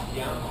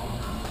downhaul.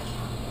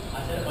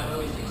 I set up my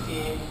Hobie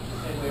 16 the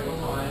same way every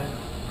time,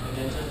 and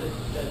then just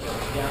adjust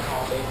the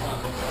downhaul based on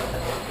the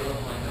feel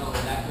of my helm,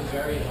 and that can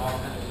vary in all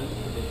kinds of wind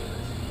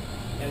conditions.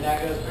 And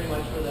that goes pretty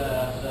much for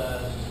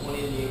the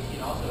 20 and the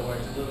 18 also, where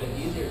it's a little bit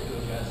easier to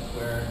adjust,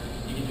 where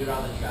you can do it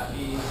on the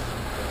trapeze.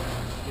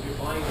 If you're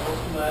flying a little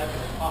too much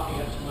or popping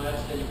up too much,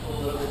 then you pull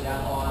a little bit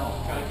down on,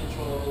 try to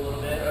control it a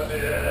little bit.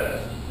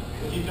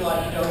 If you feel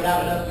like you don't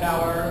have enough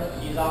power,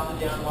 ease off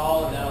the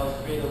downhaul, and that'll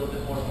create a little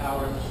bit more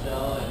power in the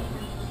cell and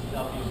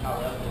help you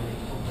power up and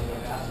hopefully go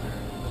faster.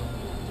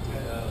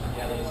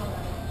 Yeah, those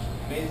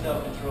main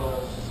cell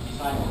controls,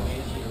 besides the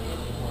main sheet, are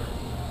really important,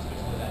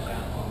 especially that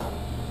downhaul.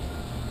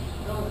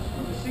 So,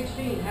 on the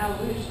 16, how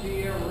loose do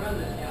you ever run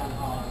that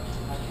downhaul?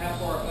 Like how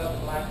far above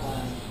the black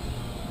line?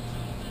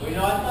 Well, you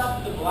know, I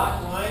thought the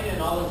black line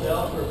and all the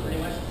zells were pretty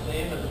much the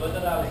same, but the boat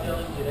that I was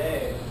sailing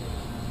today,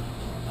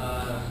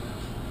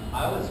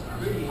 I was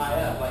pretty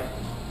high up. Like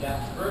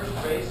that first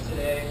race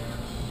today,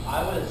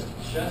 I was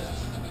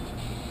just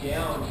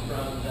down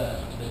from the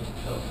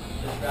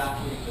track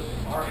where you put the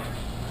car in,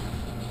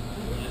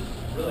 which is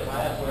really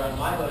high up. Where on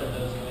my boat in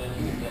those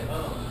winds at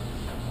home,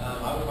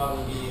 I would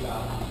probably be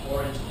about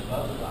 4 inches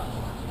above the black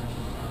line.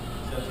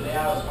 So today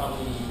I was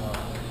probably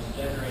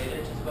 7 or 8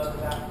 inches above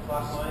the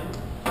black line,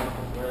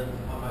 where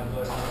on my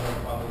boat I was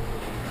probably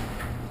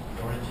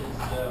 4 inches.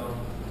 So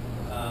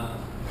I'm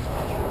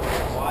not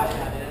sure why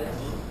that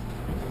is.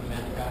 The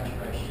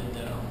manufacturer, I should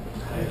know.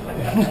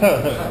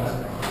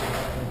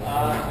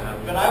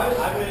 But I would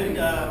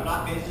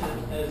not base it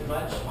as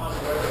much on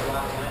where the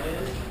black line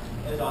is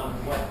as on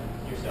what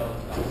your cell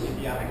is about. So if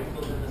you have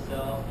wrinkles in the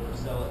cell, or a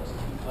cell that's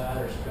too flat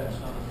or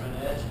stretched on the front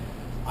edge,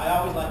 I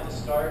always like to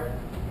start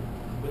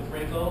with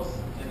wrinkles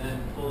and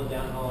then pull the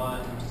downhill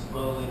on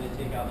slowly to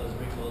take out those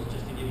wrinkles,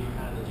 just to give you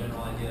kind of the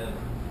general idea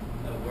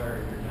of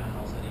where your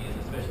downhill setting is,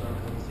 especially on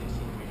the Hobie 16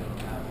 where you don't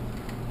have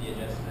the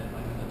adjustment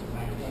like the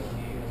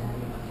 16.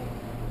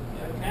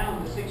 Now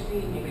on the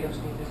 16, you can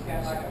just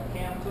got like a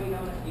cam cleat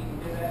on it. You can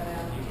do that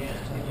now. You can.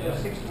 You do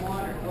a 6 to 1,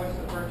 or what's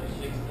the purchase?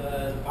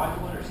 5 to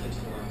 1 or 6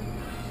 to 1.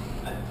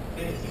 I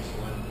think it's 6 to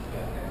 1.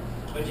 Okay.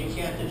 But you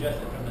can't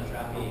adjust it from the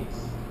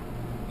trapeze.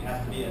 It has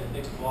to be a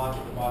fixed block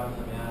at the bottom of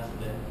the mast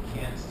that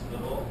can't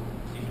swivel.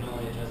 You can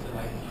only adjust it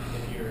like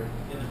if you're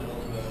in the middle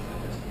of the boat.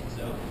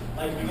 So,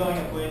 like if you're going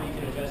upwind, you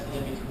can adjust it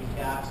in between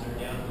caps or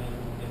downwind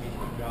in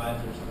between drives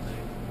or something.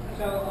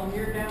 So on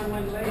your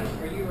downwind leg,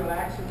 are you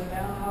relaxing the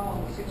downhaul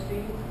on the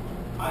 16?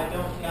 I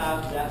don't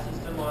have that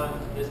system on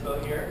this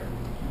boat here,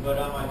 but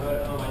on my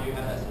boat at home I do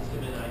have that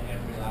system and I can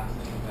relax it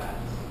with that.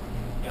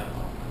 Yeah,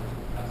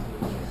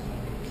 absolutely.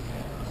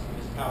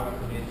 Just power up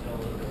the main tail a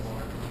little bit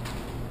more.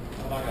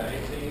 Like an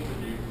 18,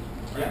 would you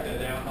break that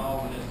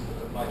downhaul when it's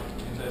like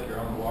you said you're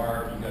on the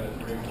wire, you got a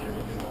trim here,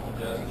 you can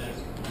adjust this,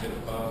 get a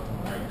bump,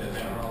 break that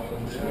downhaul a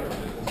little bit, or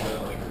just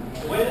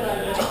the way that I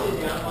adjust the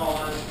downhaul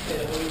on, say,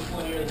 the Hobie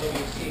 20 or the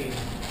Hobie 16,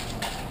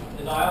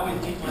 is I always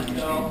leave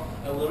myself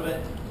a little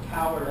bit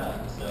powered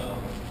up, so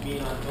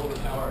meaning I'm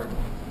overpowered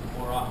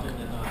more often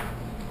than not.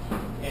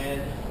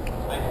 And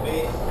I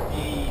base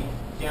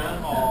the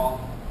downhaul,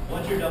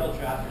 once you're double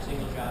trapped or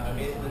single trapped, I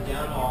base the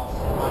downhaul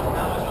on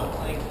how much I'm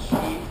playing the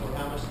sheet or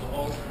how much the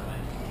hole's flying.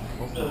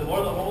 So the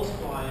more the hole's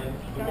flying,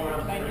 the more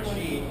I'm playing the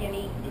sheet,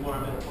 the more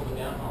I'm going to pull the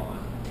downhaul on.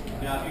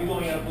 Now if you're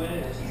going upwind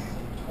and it's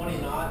 20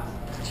 knots,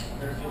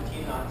 or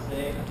 15 knots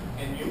say,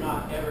 and you're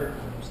not ever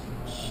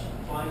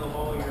flying a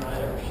hole, you're not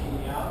ever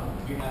sheeting out,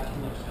 you have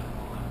too much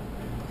downhaul on.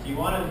 So you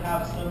want to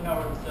have some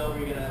power in the cell where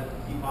you're going to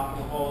be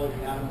popping a hole, or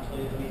you're having to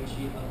play the main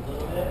sheet a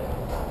little bit,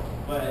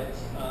 but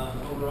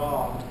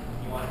overall,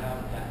 you want to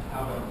have that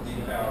power.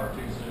 power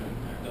too soon.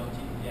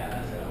 Yeah,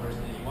 that's the worst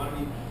thing. You want to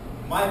be,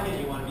 in my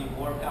opinion, you want to be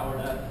more powered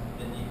up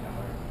than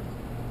depowered.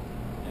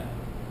 Yeah.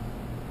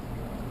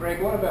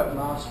 Greg, what about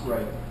mast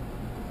rate?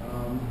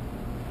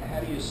 How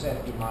do you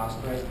set your mast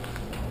rate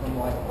from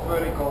like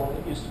vertical?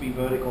 It used to be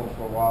vertical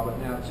for a while, but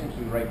now it seems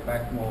to be raked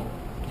back more.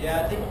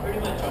 Yeah, I think pretty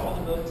much all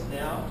the boats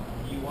now,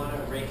 you want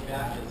to rake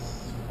back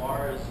as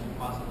far as you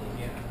possibly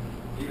can.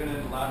 Even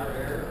in lighter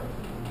air?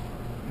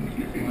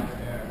 Lighter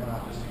air.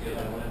 Wow. Just to get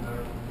that wind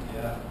over?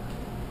 Yeah.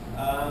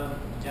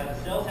 Yeah, the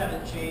cells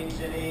haven't changed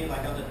any,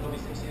 like on the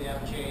Hobie 16 they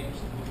haven't changed,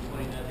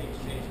 Hobie 20 nothing's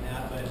changing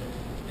that, but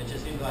it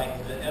just seems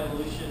like the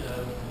evolution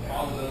of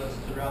all the boats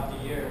throughout the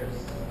years,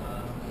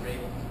 the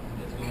rate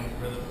is going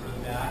further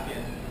back,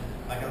 and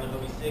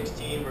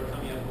 16, we're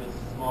coming up with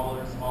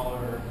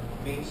smaller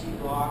main sheet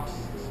blocks,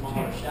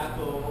 smaller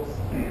shackles.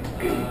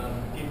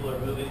 People are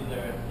moving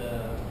the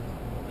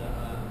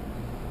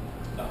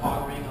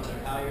hog ring on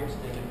their halyards.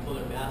 They can pull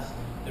their mast,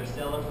 their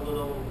sail up a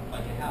little,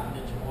 like a half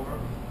an inch more,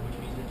 which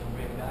means they can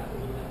break back a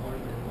little bit more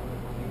to get a little bit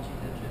more main sheet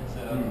tension.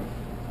 So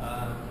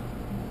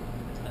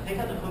I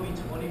think on the Hobie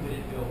 20 we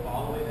didn't go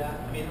all the way back.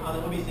 I mean, on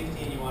the Hobie 16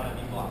 you want to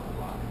be block to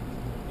block,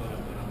 going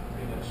up,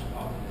 pretty much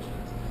all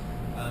conditions.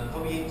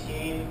 Hobie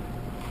 18,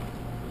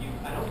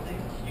 I don't think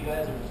you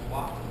guys are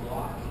block to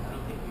block. I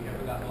don't think we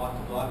ever got block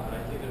to block, but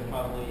I think there's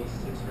probably 6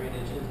 or 8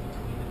 inches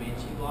between the main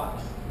sheet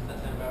blocks. Does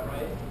that sound about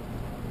right?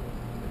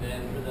 And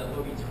then for the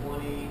Hobie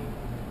 20,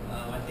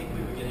 I think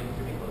we were getting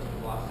pretty close to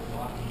block to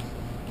block.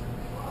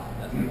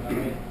 That's about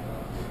right.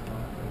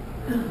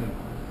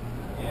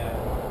 Yeah.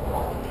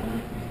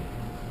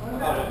 I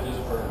thought it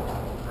just for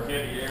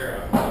heavy air,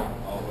 I went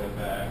all the way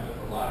back, but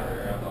for lighter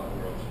air, I thought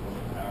we were just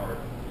moving power,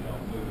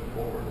 move it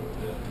forward a little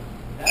bit.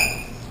 That's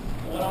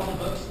what all the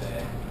books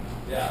say.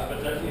 Yeah, but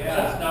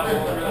that's not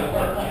what really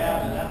works. Yeah,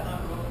 but that's not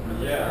what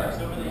really works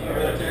over the years.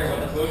 Really care what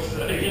the books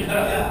say,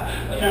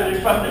 Yeah. Until they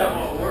find out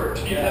what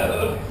works,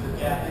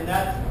 Yeah, and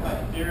that's like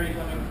theory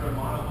coming from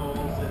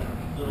monoholes and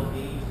little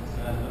beams and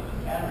stuff, but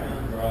with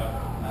catamarans, Right.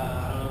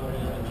 I don't know what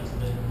it is, but just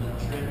the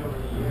trend over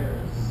the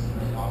years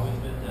has always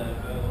been to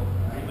go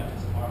pretty much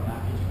as far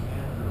back as you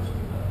can first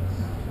with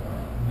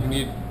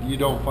those. You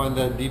don't find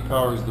that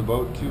depowers the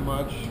boat too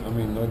much? I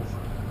mean, that's...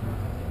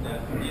 No,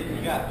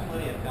 you got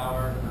plenty of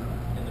power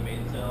in the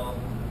main sail.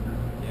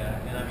 Yeah,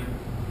 and I mean,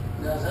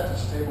 Now, is that to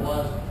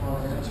stabilize the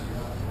front end so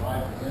you're not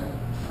driving in?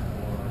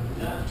 Or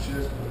no,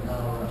 just put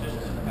power up just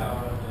in? the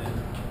power of it,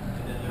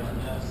 and then there's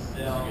enough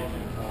sail. Get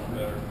you perform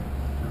better.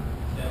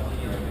 Definitely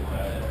gets you more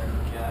better.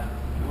 Yeah.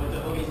 With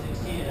the Hobie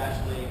 16, it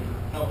actually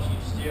helps you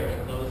steer.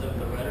 It blows up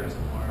the rudders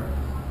more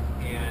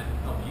and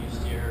helps you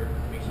steer,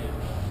 makes you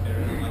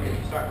better. Like if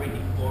you start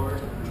raking forward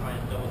and trying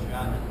to double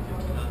strap at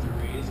 15 knots of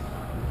breeze,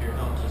 your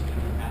helm's just going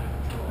to be out of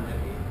control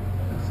heavy.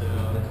 So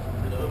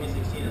for the Hobie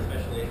 16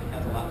 especially, it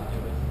has a lot to do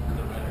with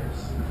the rudders.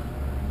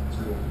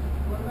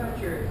 What about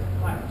your,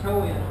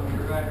 toe in on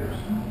your rudders?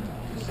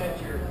 To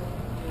set your,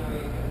 you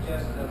can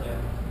adjust the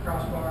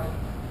crossbar.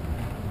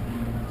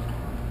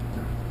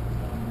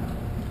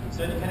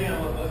 So depending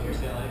on what boat you're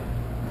sailing,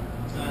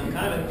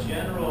 kind of a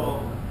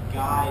general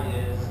guide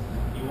is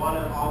you want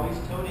to always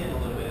tone in a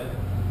little bit.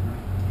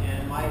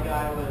 And my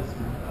guide was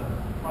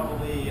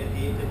probably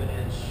 1/8 of an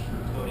inch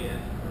towed in.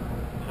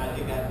 And I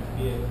think that would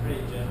be a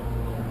pretty general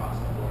rule across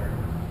the board.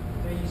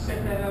 So you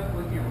set that up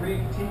with your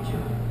rig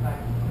tension,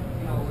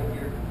 with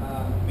your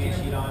Main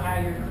sheet on.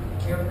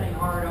 everything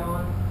hard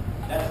on.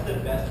 That's the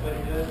best way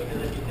to do it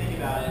because if you think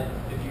about it,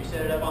 if you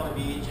set it up on the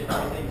beach and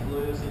everything's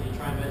loose and you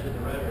try and measure the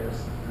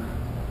rudders,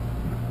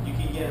 you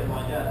can get it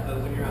lined up.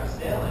 But when you're out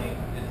sailing,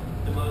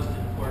 the most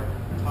important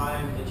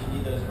time that you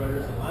need those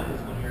rudders aligned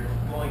is when you're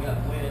going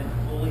upwind,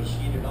 fully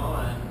sheeted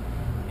on,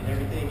 and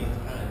everything is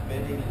kind of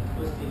bending and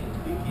twisting and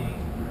tweaking.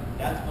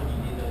 That's when you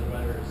need those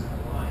rudders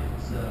aligned.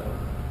 So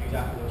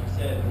exactly what you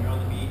said, when you're on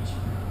the beach,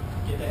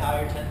 get the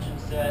halyard tension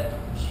set,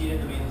 sheet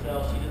in the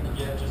mainsail, sheet in the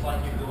jib, just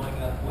like you're going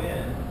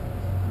upwind,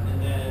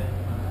 and then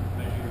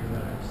measure your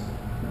rudders.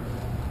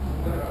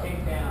 When they're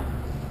kicked down.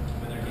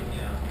 When they're getting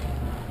down.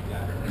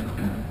 Exactly.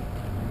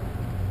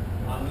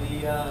 On the,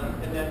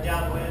 and then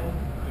downwind,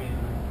 I mean,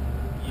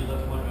 you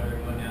look at one rudder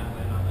going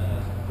downwind on the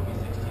Hobie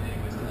 16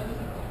 anyway, so that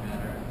doesn't really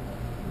matter.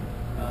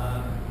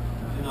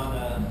 And on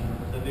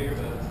the bigger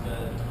boats,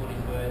 the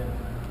 20-foot,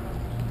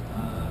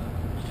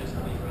 you just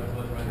leave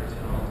both rudders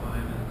in all the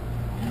time and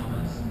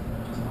helmets,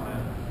 which is fine.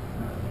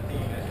 I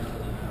think you guys are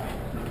really right.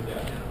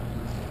 Yeah.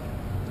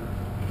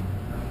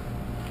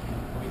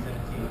 Hobie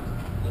 17,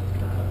 lift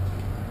it up,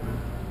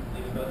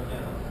 leave it both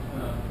down.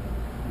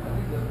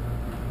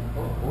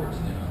 Both boards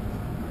now.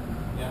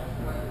 Yeah.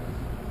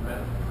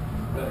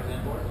 Rudders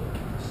and boards.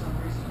 For some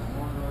reason,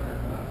 one rudder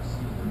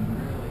seems to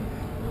really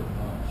look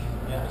much.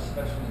 Yeah.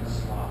 Especially in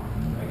slop.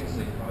 I guess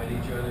they fight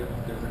each other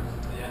different.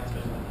 Yeah,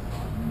 especially on the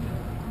top.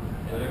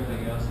 But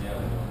everything else, yeah,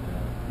 they're going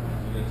down.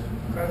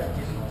 Try that,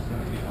 Jimmy.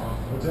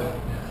 What's that?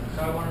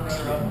 Try one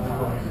rudder up.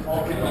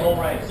 The whole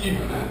right.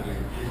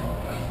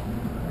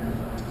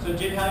 So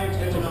Jim, how you're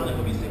tension on the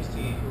Hobie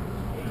 16?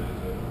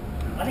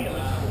 I think it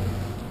looks cool.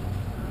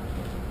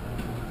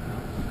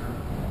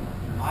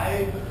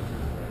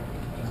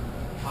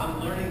 I'm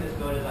learning this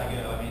boat as I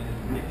go. I mean,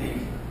 I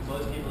think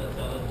most people that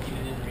sell it,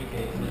 even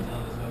Enrique, has been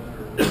selling this boat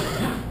for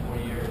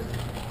 4 years.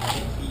 I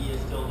think he is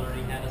still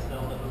learning how to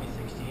sell the Hobie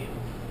 16.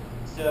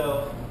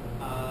 So,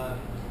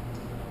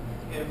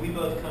 and we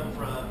both come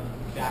from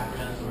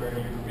backgrounds where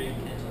your rig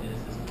tension is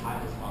as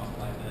tight as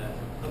possible, like that.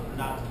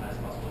 Not as tight as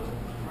possible,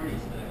 pretty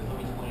snug. The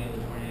Hobie 20,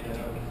 the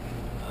Tornado,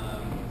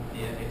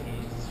 the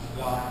F-15s, we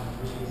all have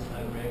really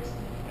snug rigs,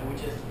 and we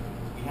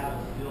have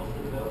a feel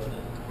for the boat when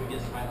the rig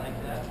gets tight like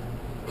that.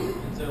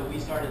 And so we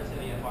started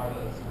setting up our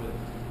boats with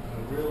a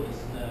really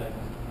snug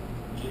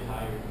jib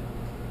halyard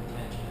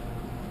tension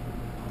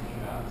on the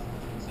shrouds.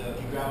 So if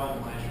you grab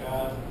onto my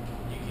shroud,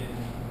 you can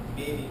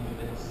maybe move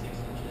it 6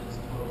 inches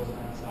total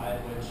side,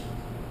 which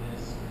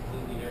is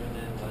completely different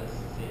than it was,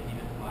 say,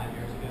 even 5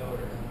 years ago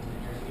or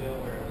 10 years ago,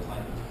 where it was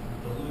like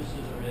the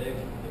looser the rig,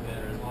 the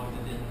better, as long as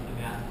it didn't, the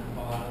mast didn't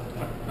fall out of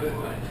the good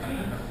one.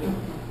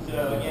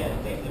 So again,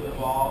 things have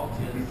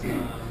evolved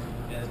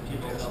as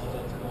people sell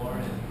the boats more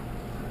and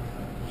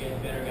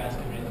get better guys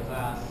coming into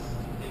class,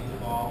 things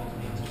evolve and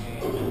things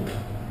change.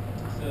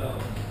 So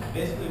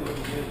basically what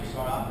you do is you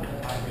start off with a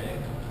tight rig.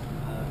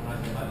 When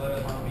I get my boat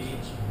up on the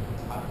beach,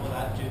 I pull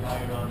that jib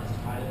halyard on as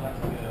tight as I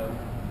can go.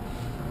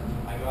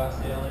 I go out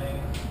sailing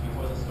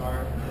before the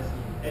start.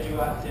 As you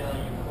go out sailing,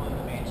 you're pulling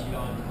the main sheet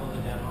on, pulling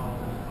it down on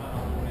the front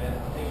a little bit.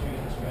 Things are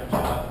going to stretch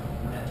out,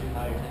 and that jib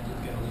halyard tension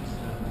is going to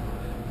loosen up a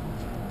little bit.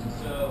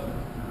 So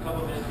a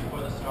couple minutes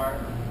before the start,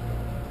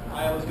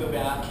 I always go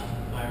back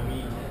and I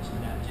re-tension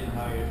that jib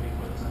halyard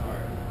before the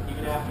start.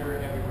 Even after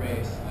every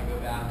race, I go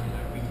back and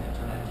I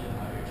re-tension that jib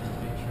halyard just to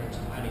make sure it's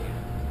tight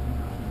again.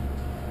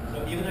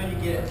 So even though you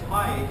get it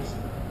tight,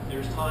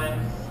 there's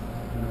times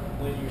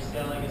when you're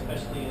sailing,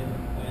 especially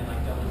when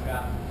like double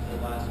trap, the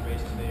last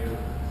race today or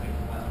second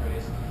to last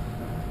race,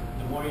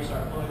 the more you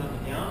start pulling on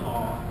the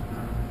downhaul,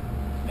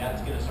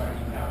 that's going to start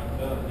depowering the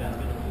boat. That's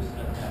going to loosen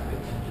up that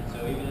rig tension.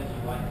 So even if you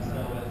like to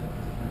sail with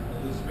a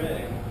loose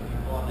rig, if you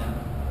pull on that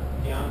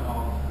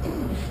downhaul,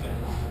 it's going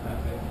to loosen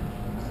that rig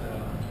tension. So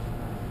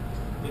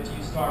if you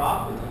start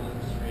off with a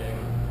loose rig,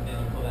 then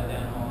you pull that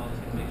downhaul and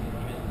it's going to make it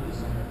even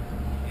looser.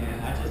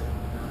 And I don't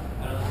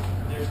know,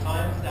 there's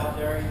times out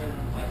there, even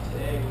like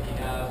today, when you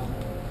have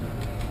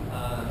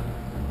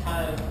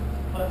kind of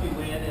puffy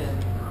wind and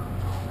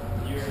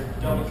you're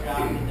double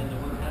trapped and then the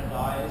wind kind of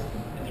dies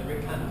and the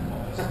rig kind of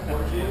falls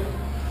towards you.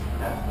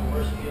 That's the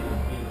worst feeling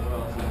for me in the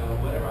world. So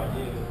whatever I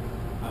do,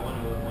 I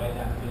want to avoid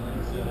that feeling.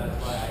 So that's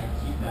why I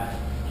keep that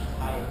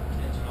tight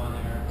tension on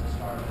there to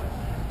start with.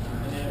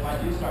 And then if I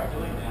do start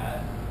doing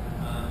that,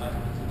 like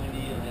if it's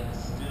windy and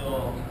it's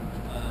still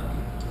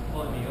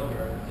pulling me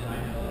over, then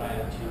I know that I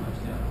have too much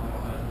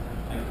downhaul.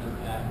 I can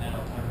look at that and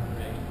that'll time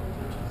the rig and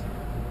purchase.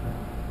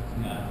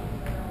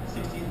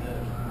 16 is a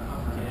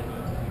complicated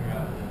boat to figure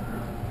out with the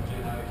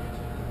jig halyard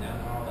tension and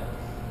downhaul.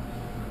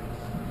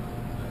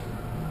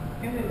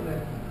 And then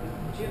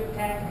the jib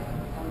tack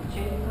on the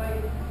chain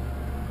plate.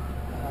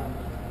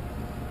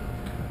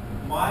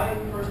 My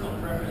personal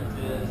preference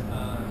is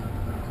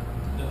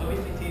the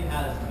Hobie 16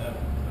 has a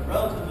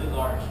relatively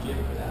large jib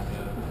for that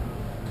boat.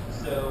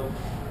 So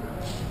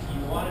you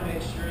want to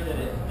make sure that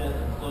it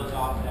doesn't close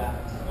off that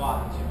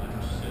slot too much.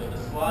 So the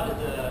slot is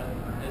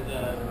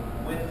the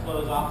wind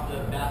flows off the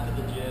back of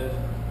the jib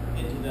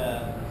into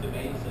the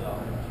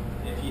mainsail.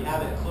 If you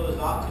have it closed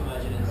off too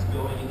much and it's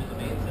going into the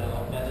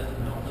mainsail, that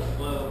doesn't help the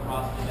flow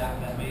across the back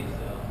of that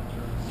mainsail.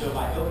 So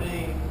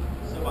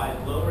by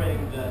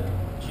lowering the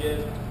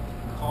jib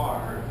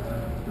car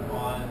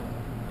on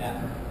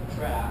that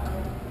track,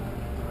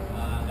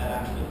 that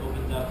actually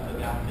opens up the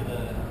back of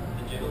the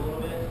jib a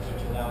little bit,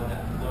 which allows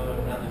that flow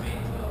around the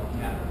mainsail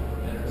cap a little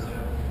better. So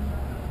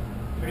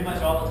pretty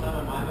much all the time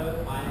on my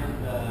boat, I am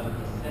the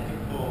second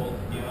pole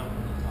down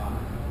from the top.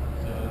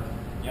 So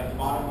you have the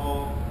bottom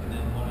hole and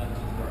then one up to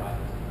the right.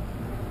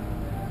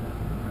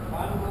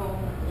 Bottom hole,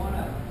 one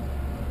up.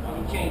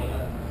 On the chain.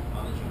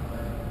 On the chain.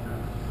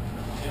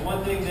 And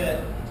one thing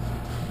that,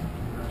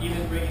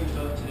 even rigging the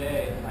boat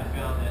today, I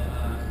found that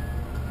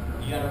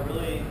you got to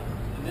really,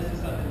 and this is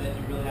something that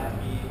you really have to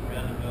be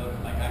around the boat,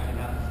 like I can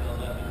have the sails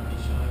up and be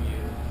showing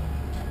you,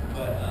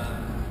 but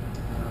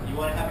you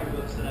want to have your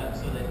boat set up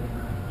so that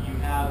you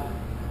have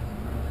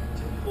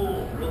to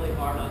pull really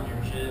hard on your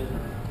jib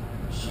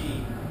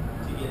sheet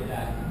to get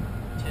that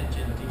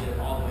tension, to get it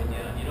all the way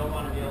down. You don't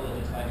want to be able to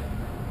just like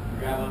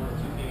grab on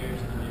with 2 fingers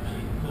to the jib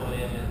sheet, pull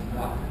it in, and it's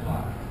block to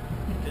block.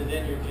 Because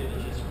then your jib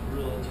is just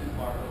really too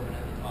far open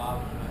at the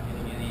top. You're not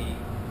getting any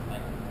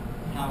like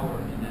power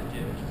in that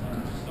jib. It's just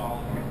like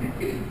stalling.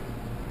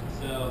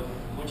 So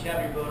once you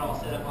have your boat all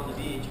set up on the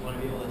beach, you want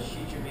to be able to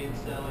sheet your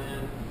mainsail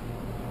in.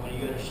 And when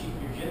you go to sheet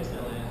your jib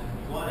sail in,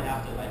 you want to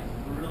have to like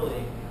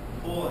really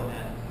pull on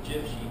that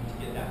jib sheet to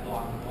get that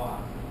block to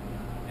block.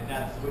 And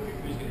that's what your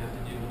crew's going to have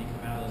to do when you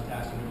come out of those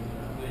taxi rooms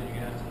with the wind.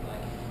 You're going to have to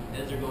like,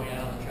 as they're going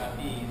out on the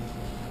trapeze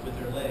with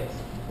their legs,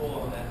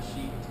 pull on that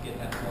sheet to get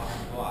that block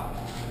to block.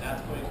 And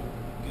that's putting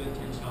good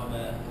tension on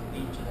the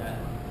leech of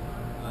that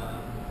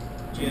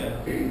jib.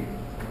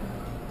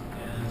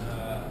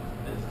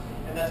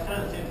 And that's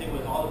kind of the same thing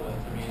with all the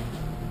boats. I mean,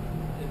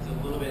 it's a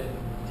little bit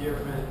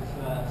different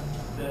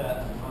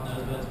setup on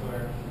those boats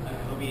where like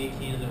the Hobie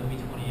 18 and the Hobie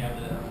 20 you have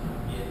the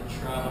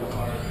travel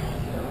card,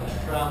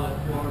 travel it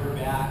forward or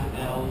back, and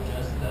that'll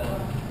adjust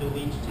the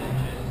leech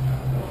tension.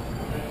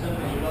 And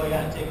something you really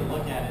got to take a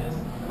look at is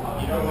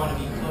you don't want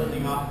to be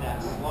closing off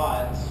that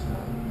slot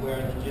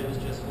where the jib is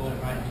just flowing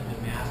right into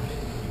the mast.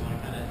 You want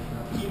to kind of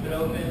keep it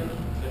open,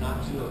 but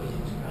not too open.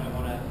 You kind of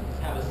want to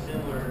have a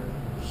similar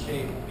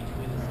shape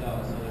between the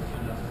cells so they're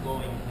kind of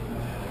flowing into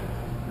each other.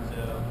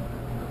 So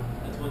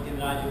that's one thing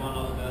that I do on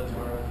all the boats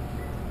where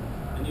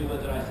a new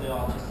boat that I sail,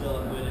 I'll just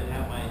sail it wood and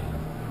have my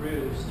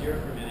crew steer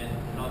for a minute,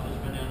 and I'll just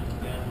run down to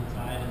the downwind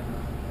side and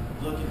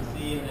look and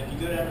see. And if you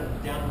go down to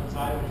the downwind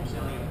side when you're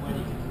sailing at wood,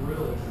 you can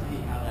really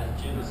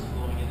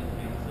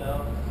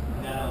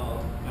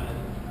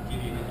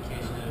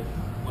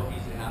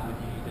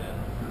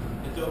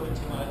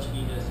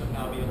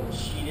be able to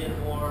sheet it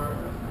more,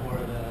 or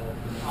the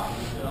top of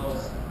the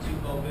shell's too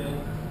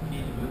open. You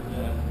need to move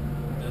the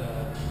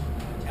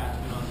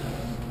attachment on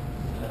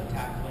the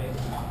tack plate.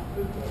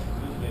 Move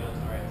plate, I'm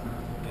sorry.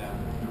 Yeah.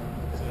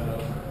 So,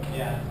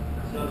 yeah.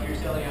 So if you're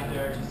sailing out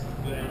there, just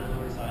go down to the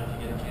lower side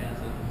if you get a chance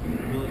and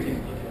really take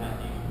a look at that.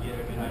 You can get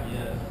a good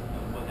idea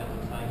of what that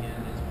looks like,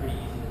 and it's pretty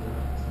easy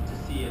to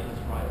see if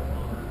it's right or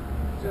wrong.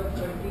 So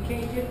if you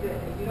can't get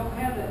if you don't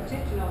have that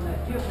tension on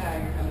that jib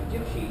halyard, on the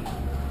jib sheet,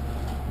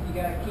 you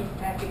got to keep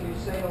tacking your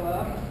sail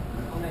up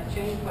on that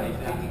chain plate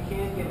so you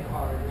can get it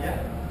hard. Right?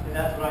 Yeah, and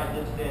that's what I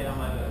did today on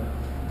my boat.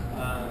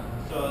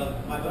 So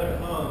my boat at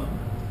home,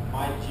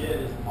 my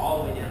jib is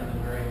all the way down to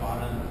the very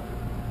bottom,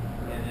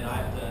 and then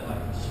I have to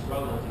like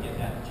struggle to get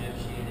that jib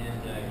sheeted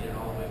in to get it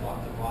all the way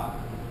block to block.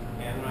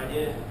 And when I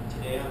did it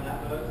today on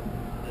that boat,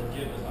 the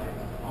jib was like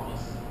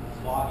almost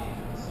clogging.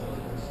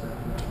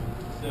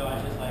 So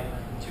I just like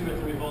 2 or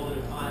 3 holes at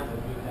a time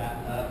would move that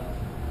up.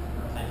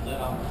 I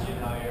let off the jib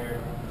halyard,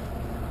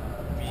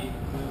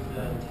 move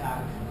the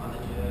tack on the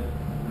jib,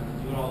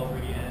 do it all over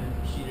again,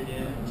 sheet it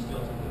in, still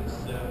too loose.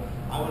 So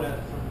I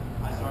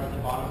started at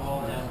the bottom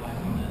hole, now I'm like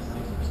on the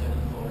 6th or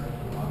 7th hole at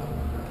the bottom.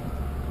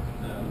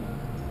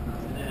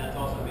 And then that's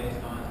also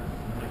based on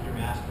like your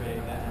mast rake,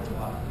 that has a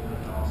lot to do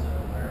with it also,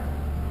 where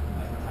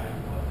like how you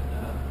go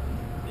up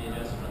and the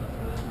adjustment on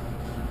the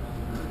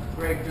front.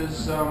 Greg,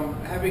 does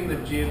having the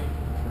jib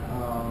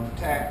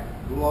tack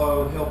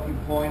low help you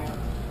point?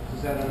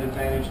 Is that an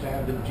advantage to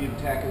have the jib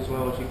tack as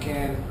low as you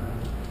can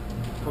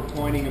for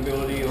pointing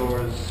ability,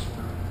 or is?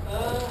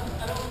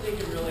 I don't think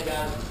it really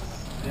has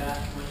that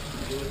much to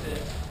do with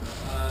it.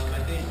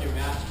 I think your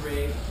mast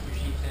rake, your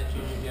sheet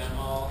tension, your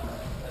downhaul,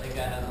 I think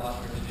that has a lot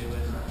more to do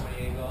with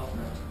pointing angle.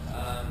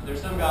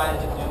 There's some guys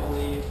that do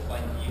believe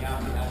like you have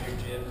to have your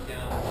jib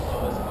down as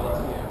low as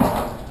possible.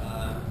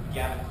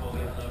 Gavin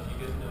Coley, I don't know if you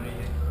guys know him,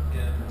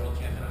 world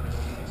champion on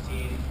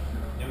 2016.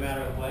 No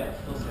matter what,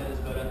 he'll set his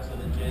boat up so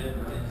the jib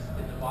is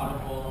in the bottom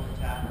hole of the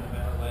tack, no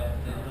matter what,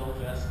 and then he'll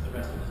adjust the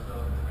rest of his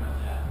boat around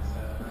that.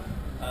 So,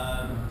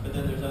 but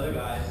then there's other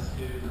guys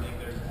who think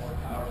there's more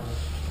power,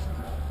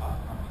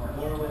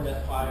 more wind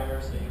at fire,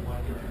 so you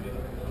want to get your jib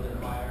up a little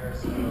bit higher.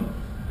 So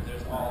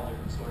there's all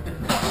different sorts of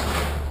things.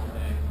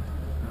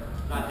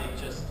 And I think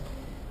just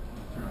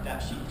that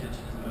sheet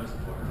tension is the most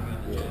important thing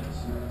on the jibs.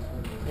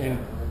 And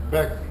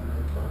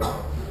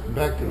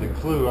back to the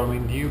clue. I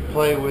mean, do you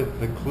play with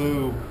the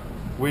clue?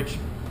 Which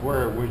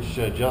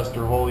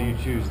adjuster hole you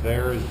choose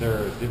there? Is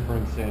there a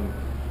difference in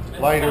lighter?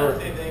 It's kind of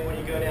the same thing when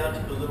you go down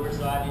to the lure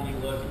side and you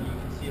look and you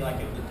can see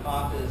like if the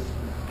top is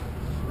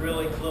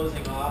really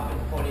closing off and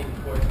pointing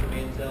towards the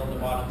mainsail, the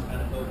bottom's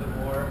kind of open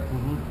more,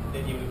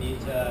 then you would need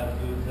to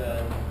move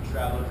the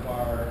traveler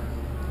bar,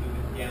 move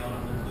it down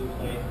on the clue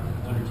plate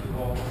 1 or 2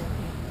 holes.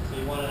 So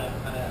you want to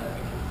kind of have a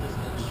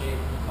consistent shape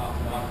from the top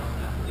to bottom on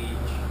that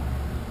leech.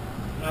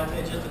 And I'd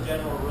say just a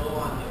general rule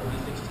on the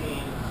Hobie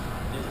 16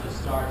 is to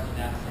start in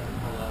that second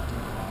hole up to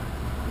the bottom.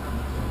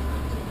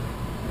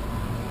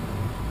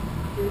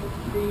 Do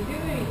you do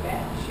any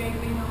bat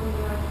shaping on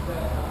like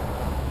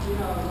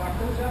like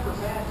those upper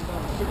bats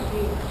on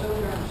 16 are so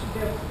darn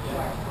stiff,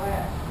 like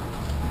flat?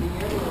 Do you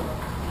ever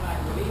like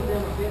relieve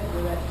them a bit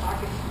where that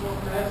pocket's more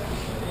pressed?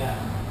 Yeah.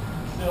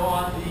 So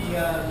on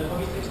the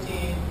Hobie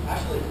 16,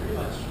 actually pretty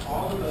much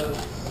all the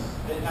boats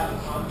that have a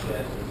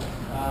cockpit,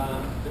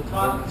 the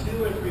top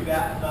 2 or 3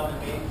 battens on the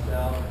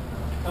mainsail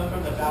come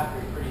from the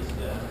factory pretty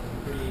stiff.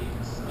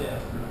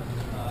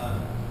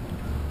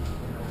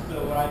 So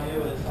what I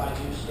do is I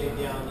do shave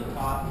down the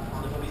top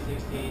on the Hobie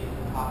 16,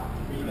 the top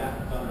 3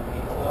 battens on the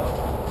mainsail,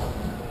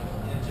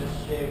 and just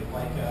shave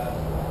like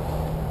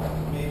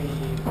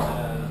maybe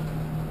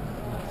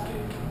let's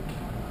see.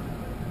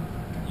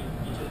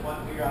 You just want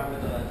to figure out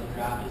where the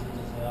draft is in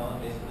the sail, and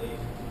basically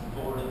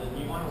forward of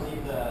you want to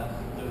leave the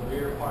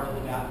rear part of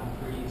the batten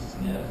pretty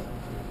stiff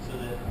so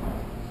that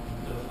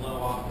the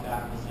flow off the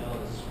back of the sail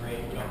is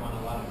straight. You don't want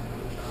a lot of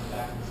push on the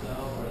back of the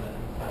sail or that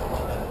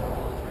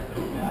hole is right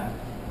there in the back.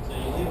 So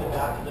you leave the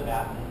back of the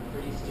batten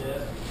pretty stiff,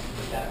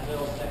 but that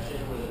middle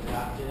section where the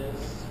draft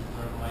is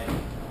from like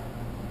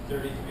 33%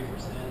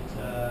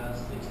 to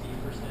 60%,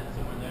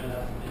 somewhere there,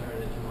 that's the area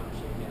that you want to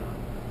shake in on.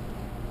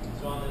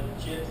 So on the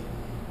jib,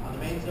 on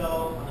the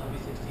mainsail, on the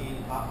Hobie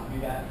 16, top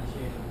 3 battens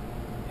shave,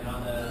 and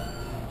on the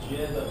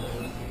jib of the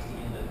Hobie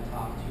 16, the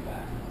top 2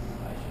 battens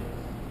I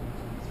shave,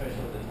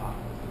 especially the top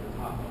one. The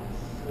top one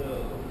is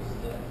so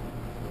stiff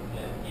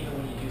that even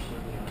when you do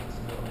shave down, it's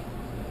still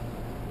stiff.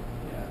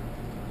 Yeah.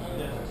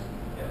 Good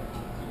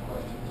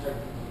question.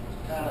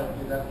 Kind of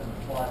you have to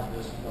apply to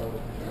this boat,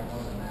 because I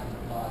wasn't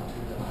applied to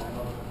that I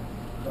know.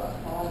 But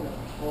on the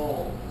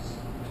hull, it's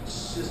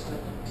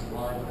consistently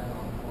gliding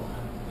on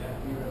point.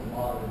 Even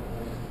moderate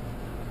wind.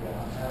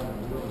 Having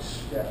to really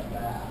step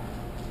back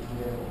to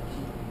be able to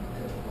keep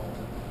it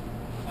going.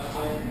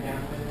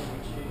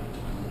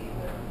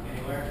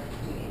 Anywhere?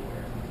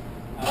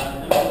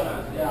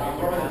 Yeah, I'm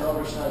running the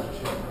other side of the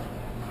ship.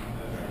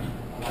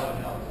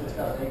 It's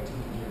got an 18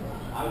 gear.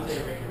 I would say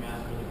rake your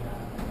mast really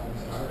back.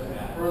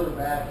 The further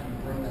back you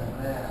bring that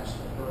mast,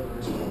 the further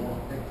it's going to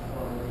want to pick the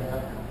front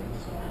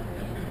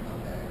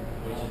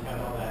have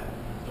all that,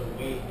 the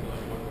weight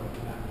going forward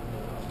back.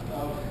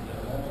 Okay,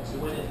 that makes The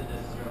sense. wind isn't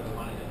necessarily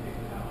wanting to pick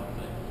it out,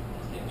 but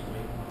it's getting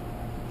weight.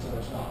 So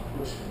it's not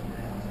pushing it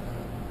down there.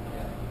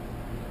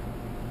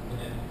 Yeah. And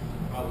then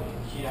probably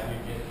she'd have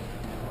your kid.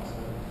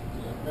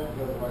 Yeah, maybe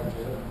go the right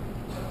there.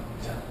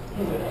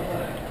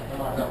 That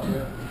might help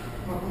you.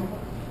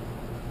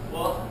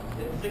 Well,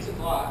 at 6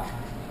 o'clock,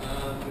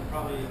 we'd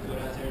probably go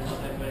downstairs and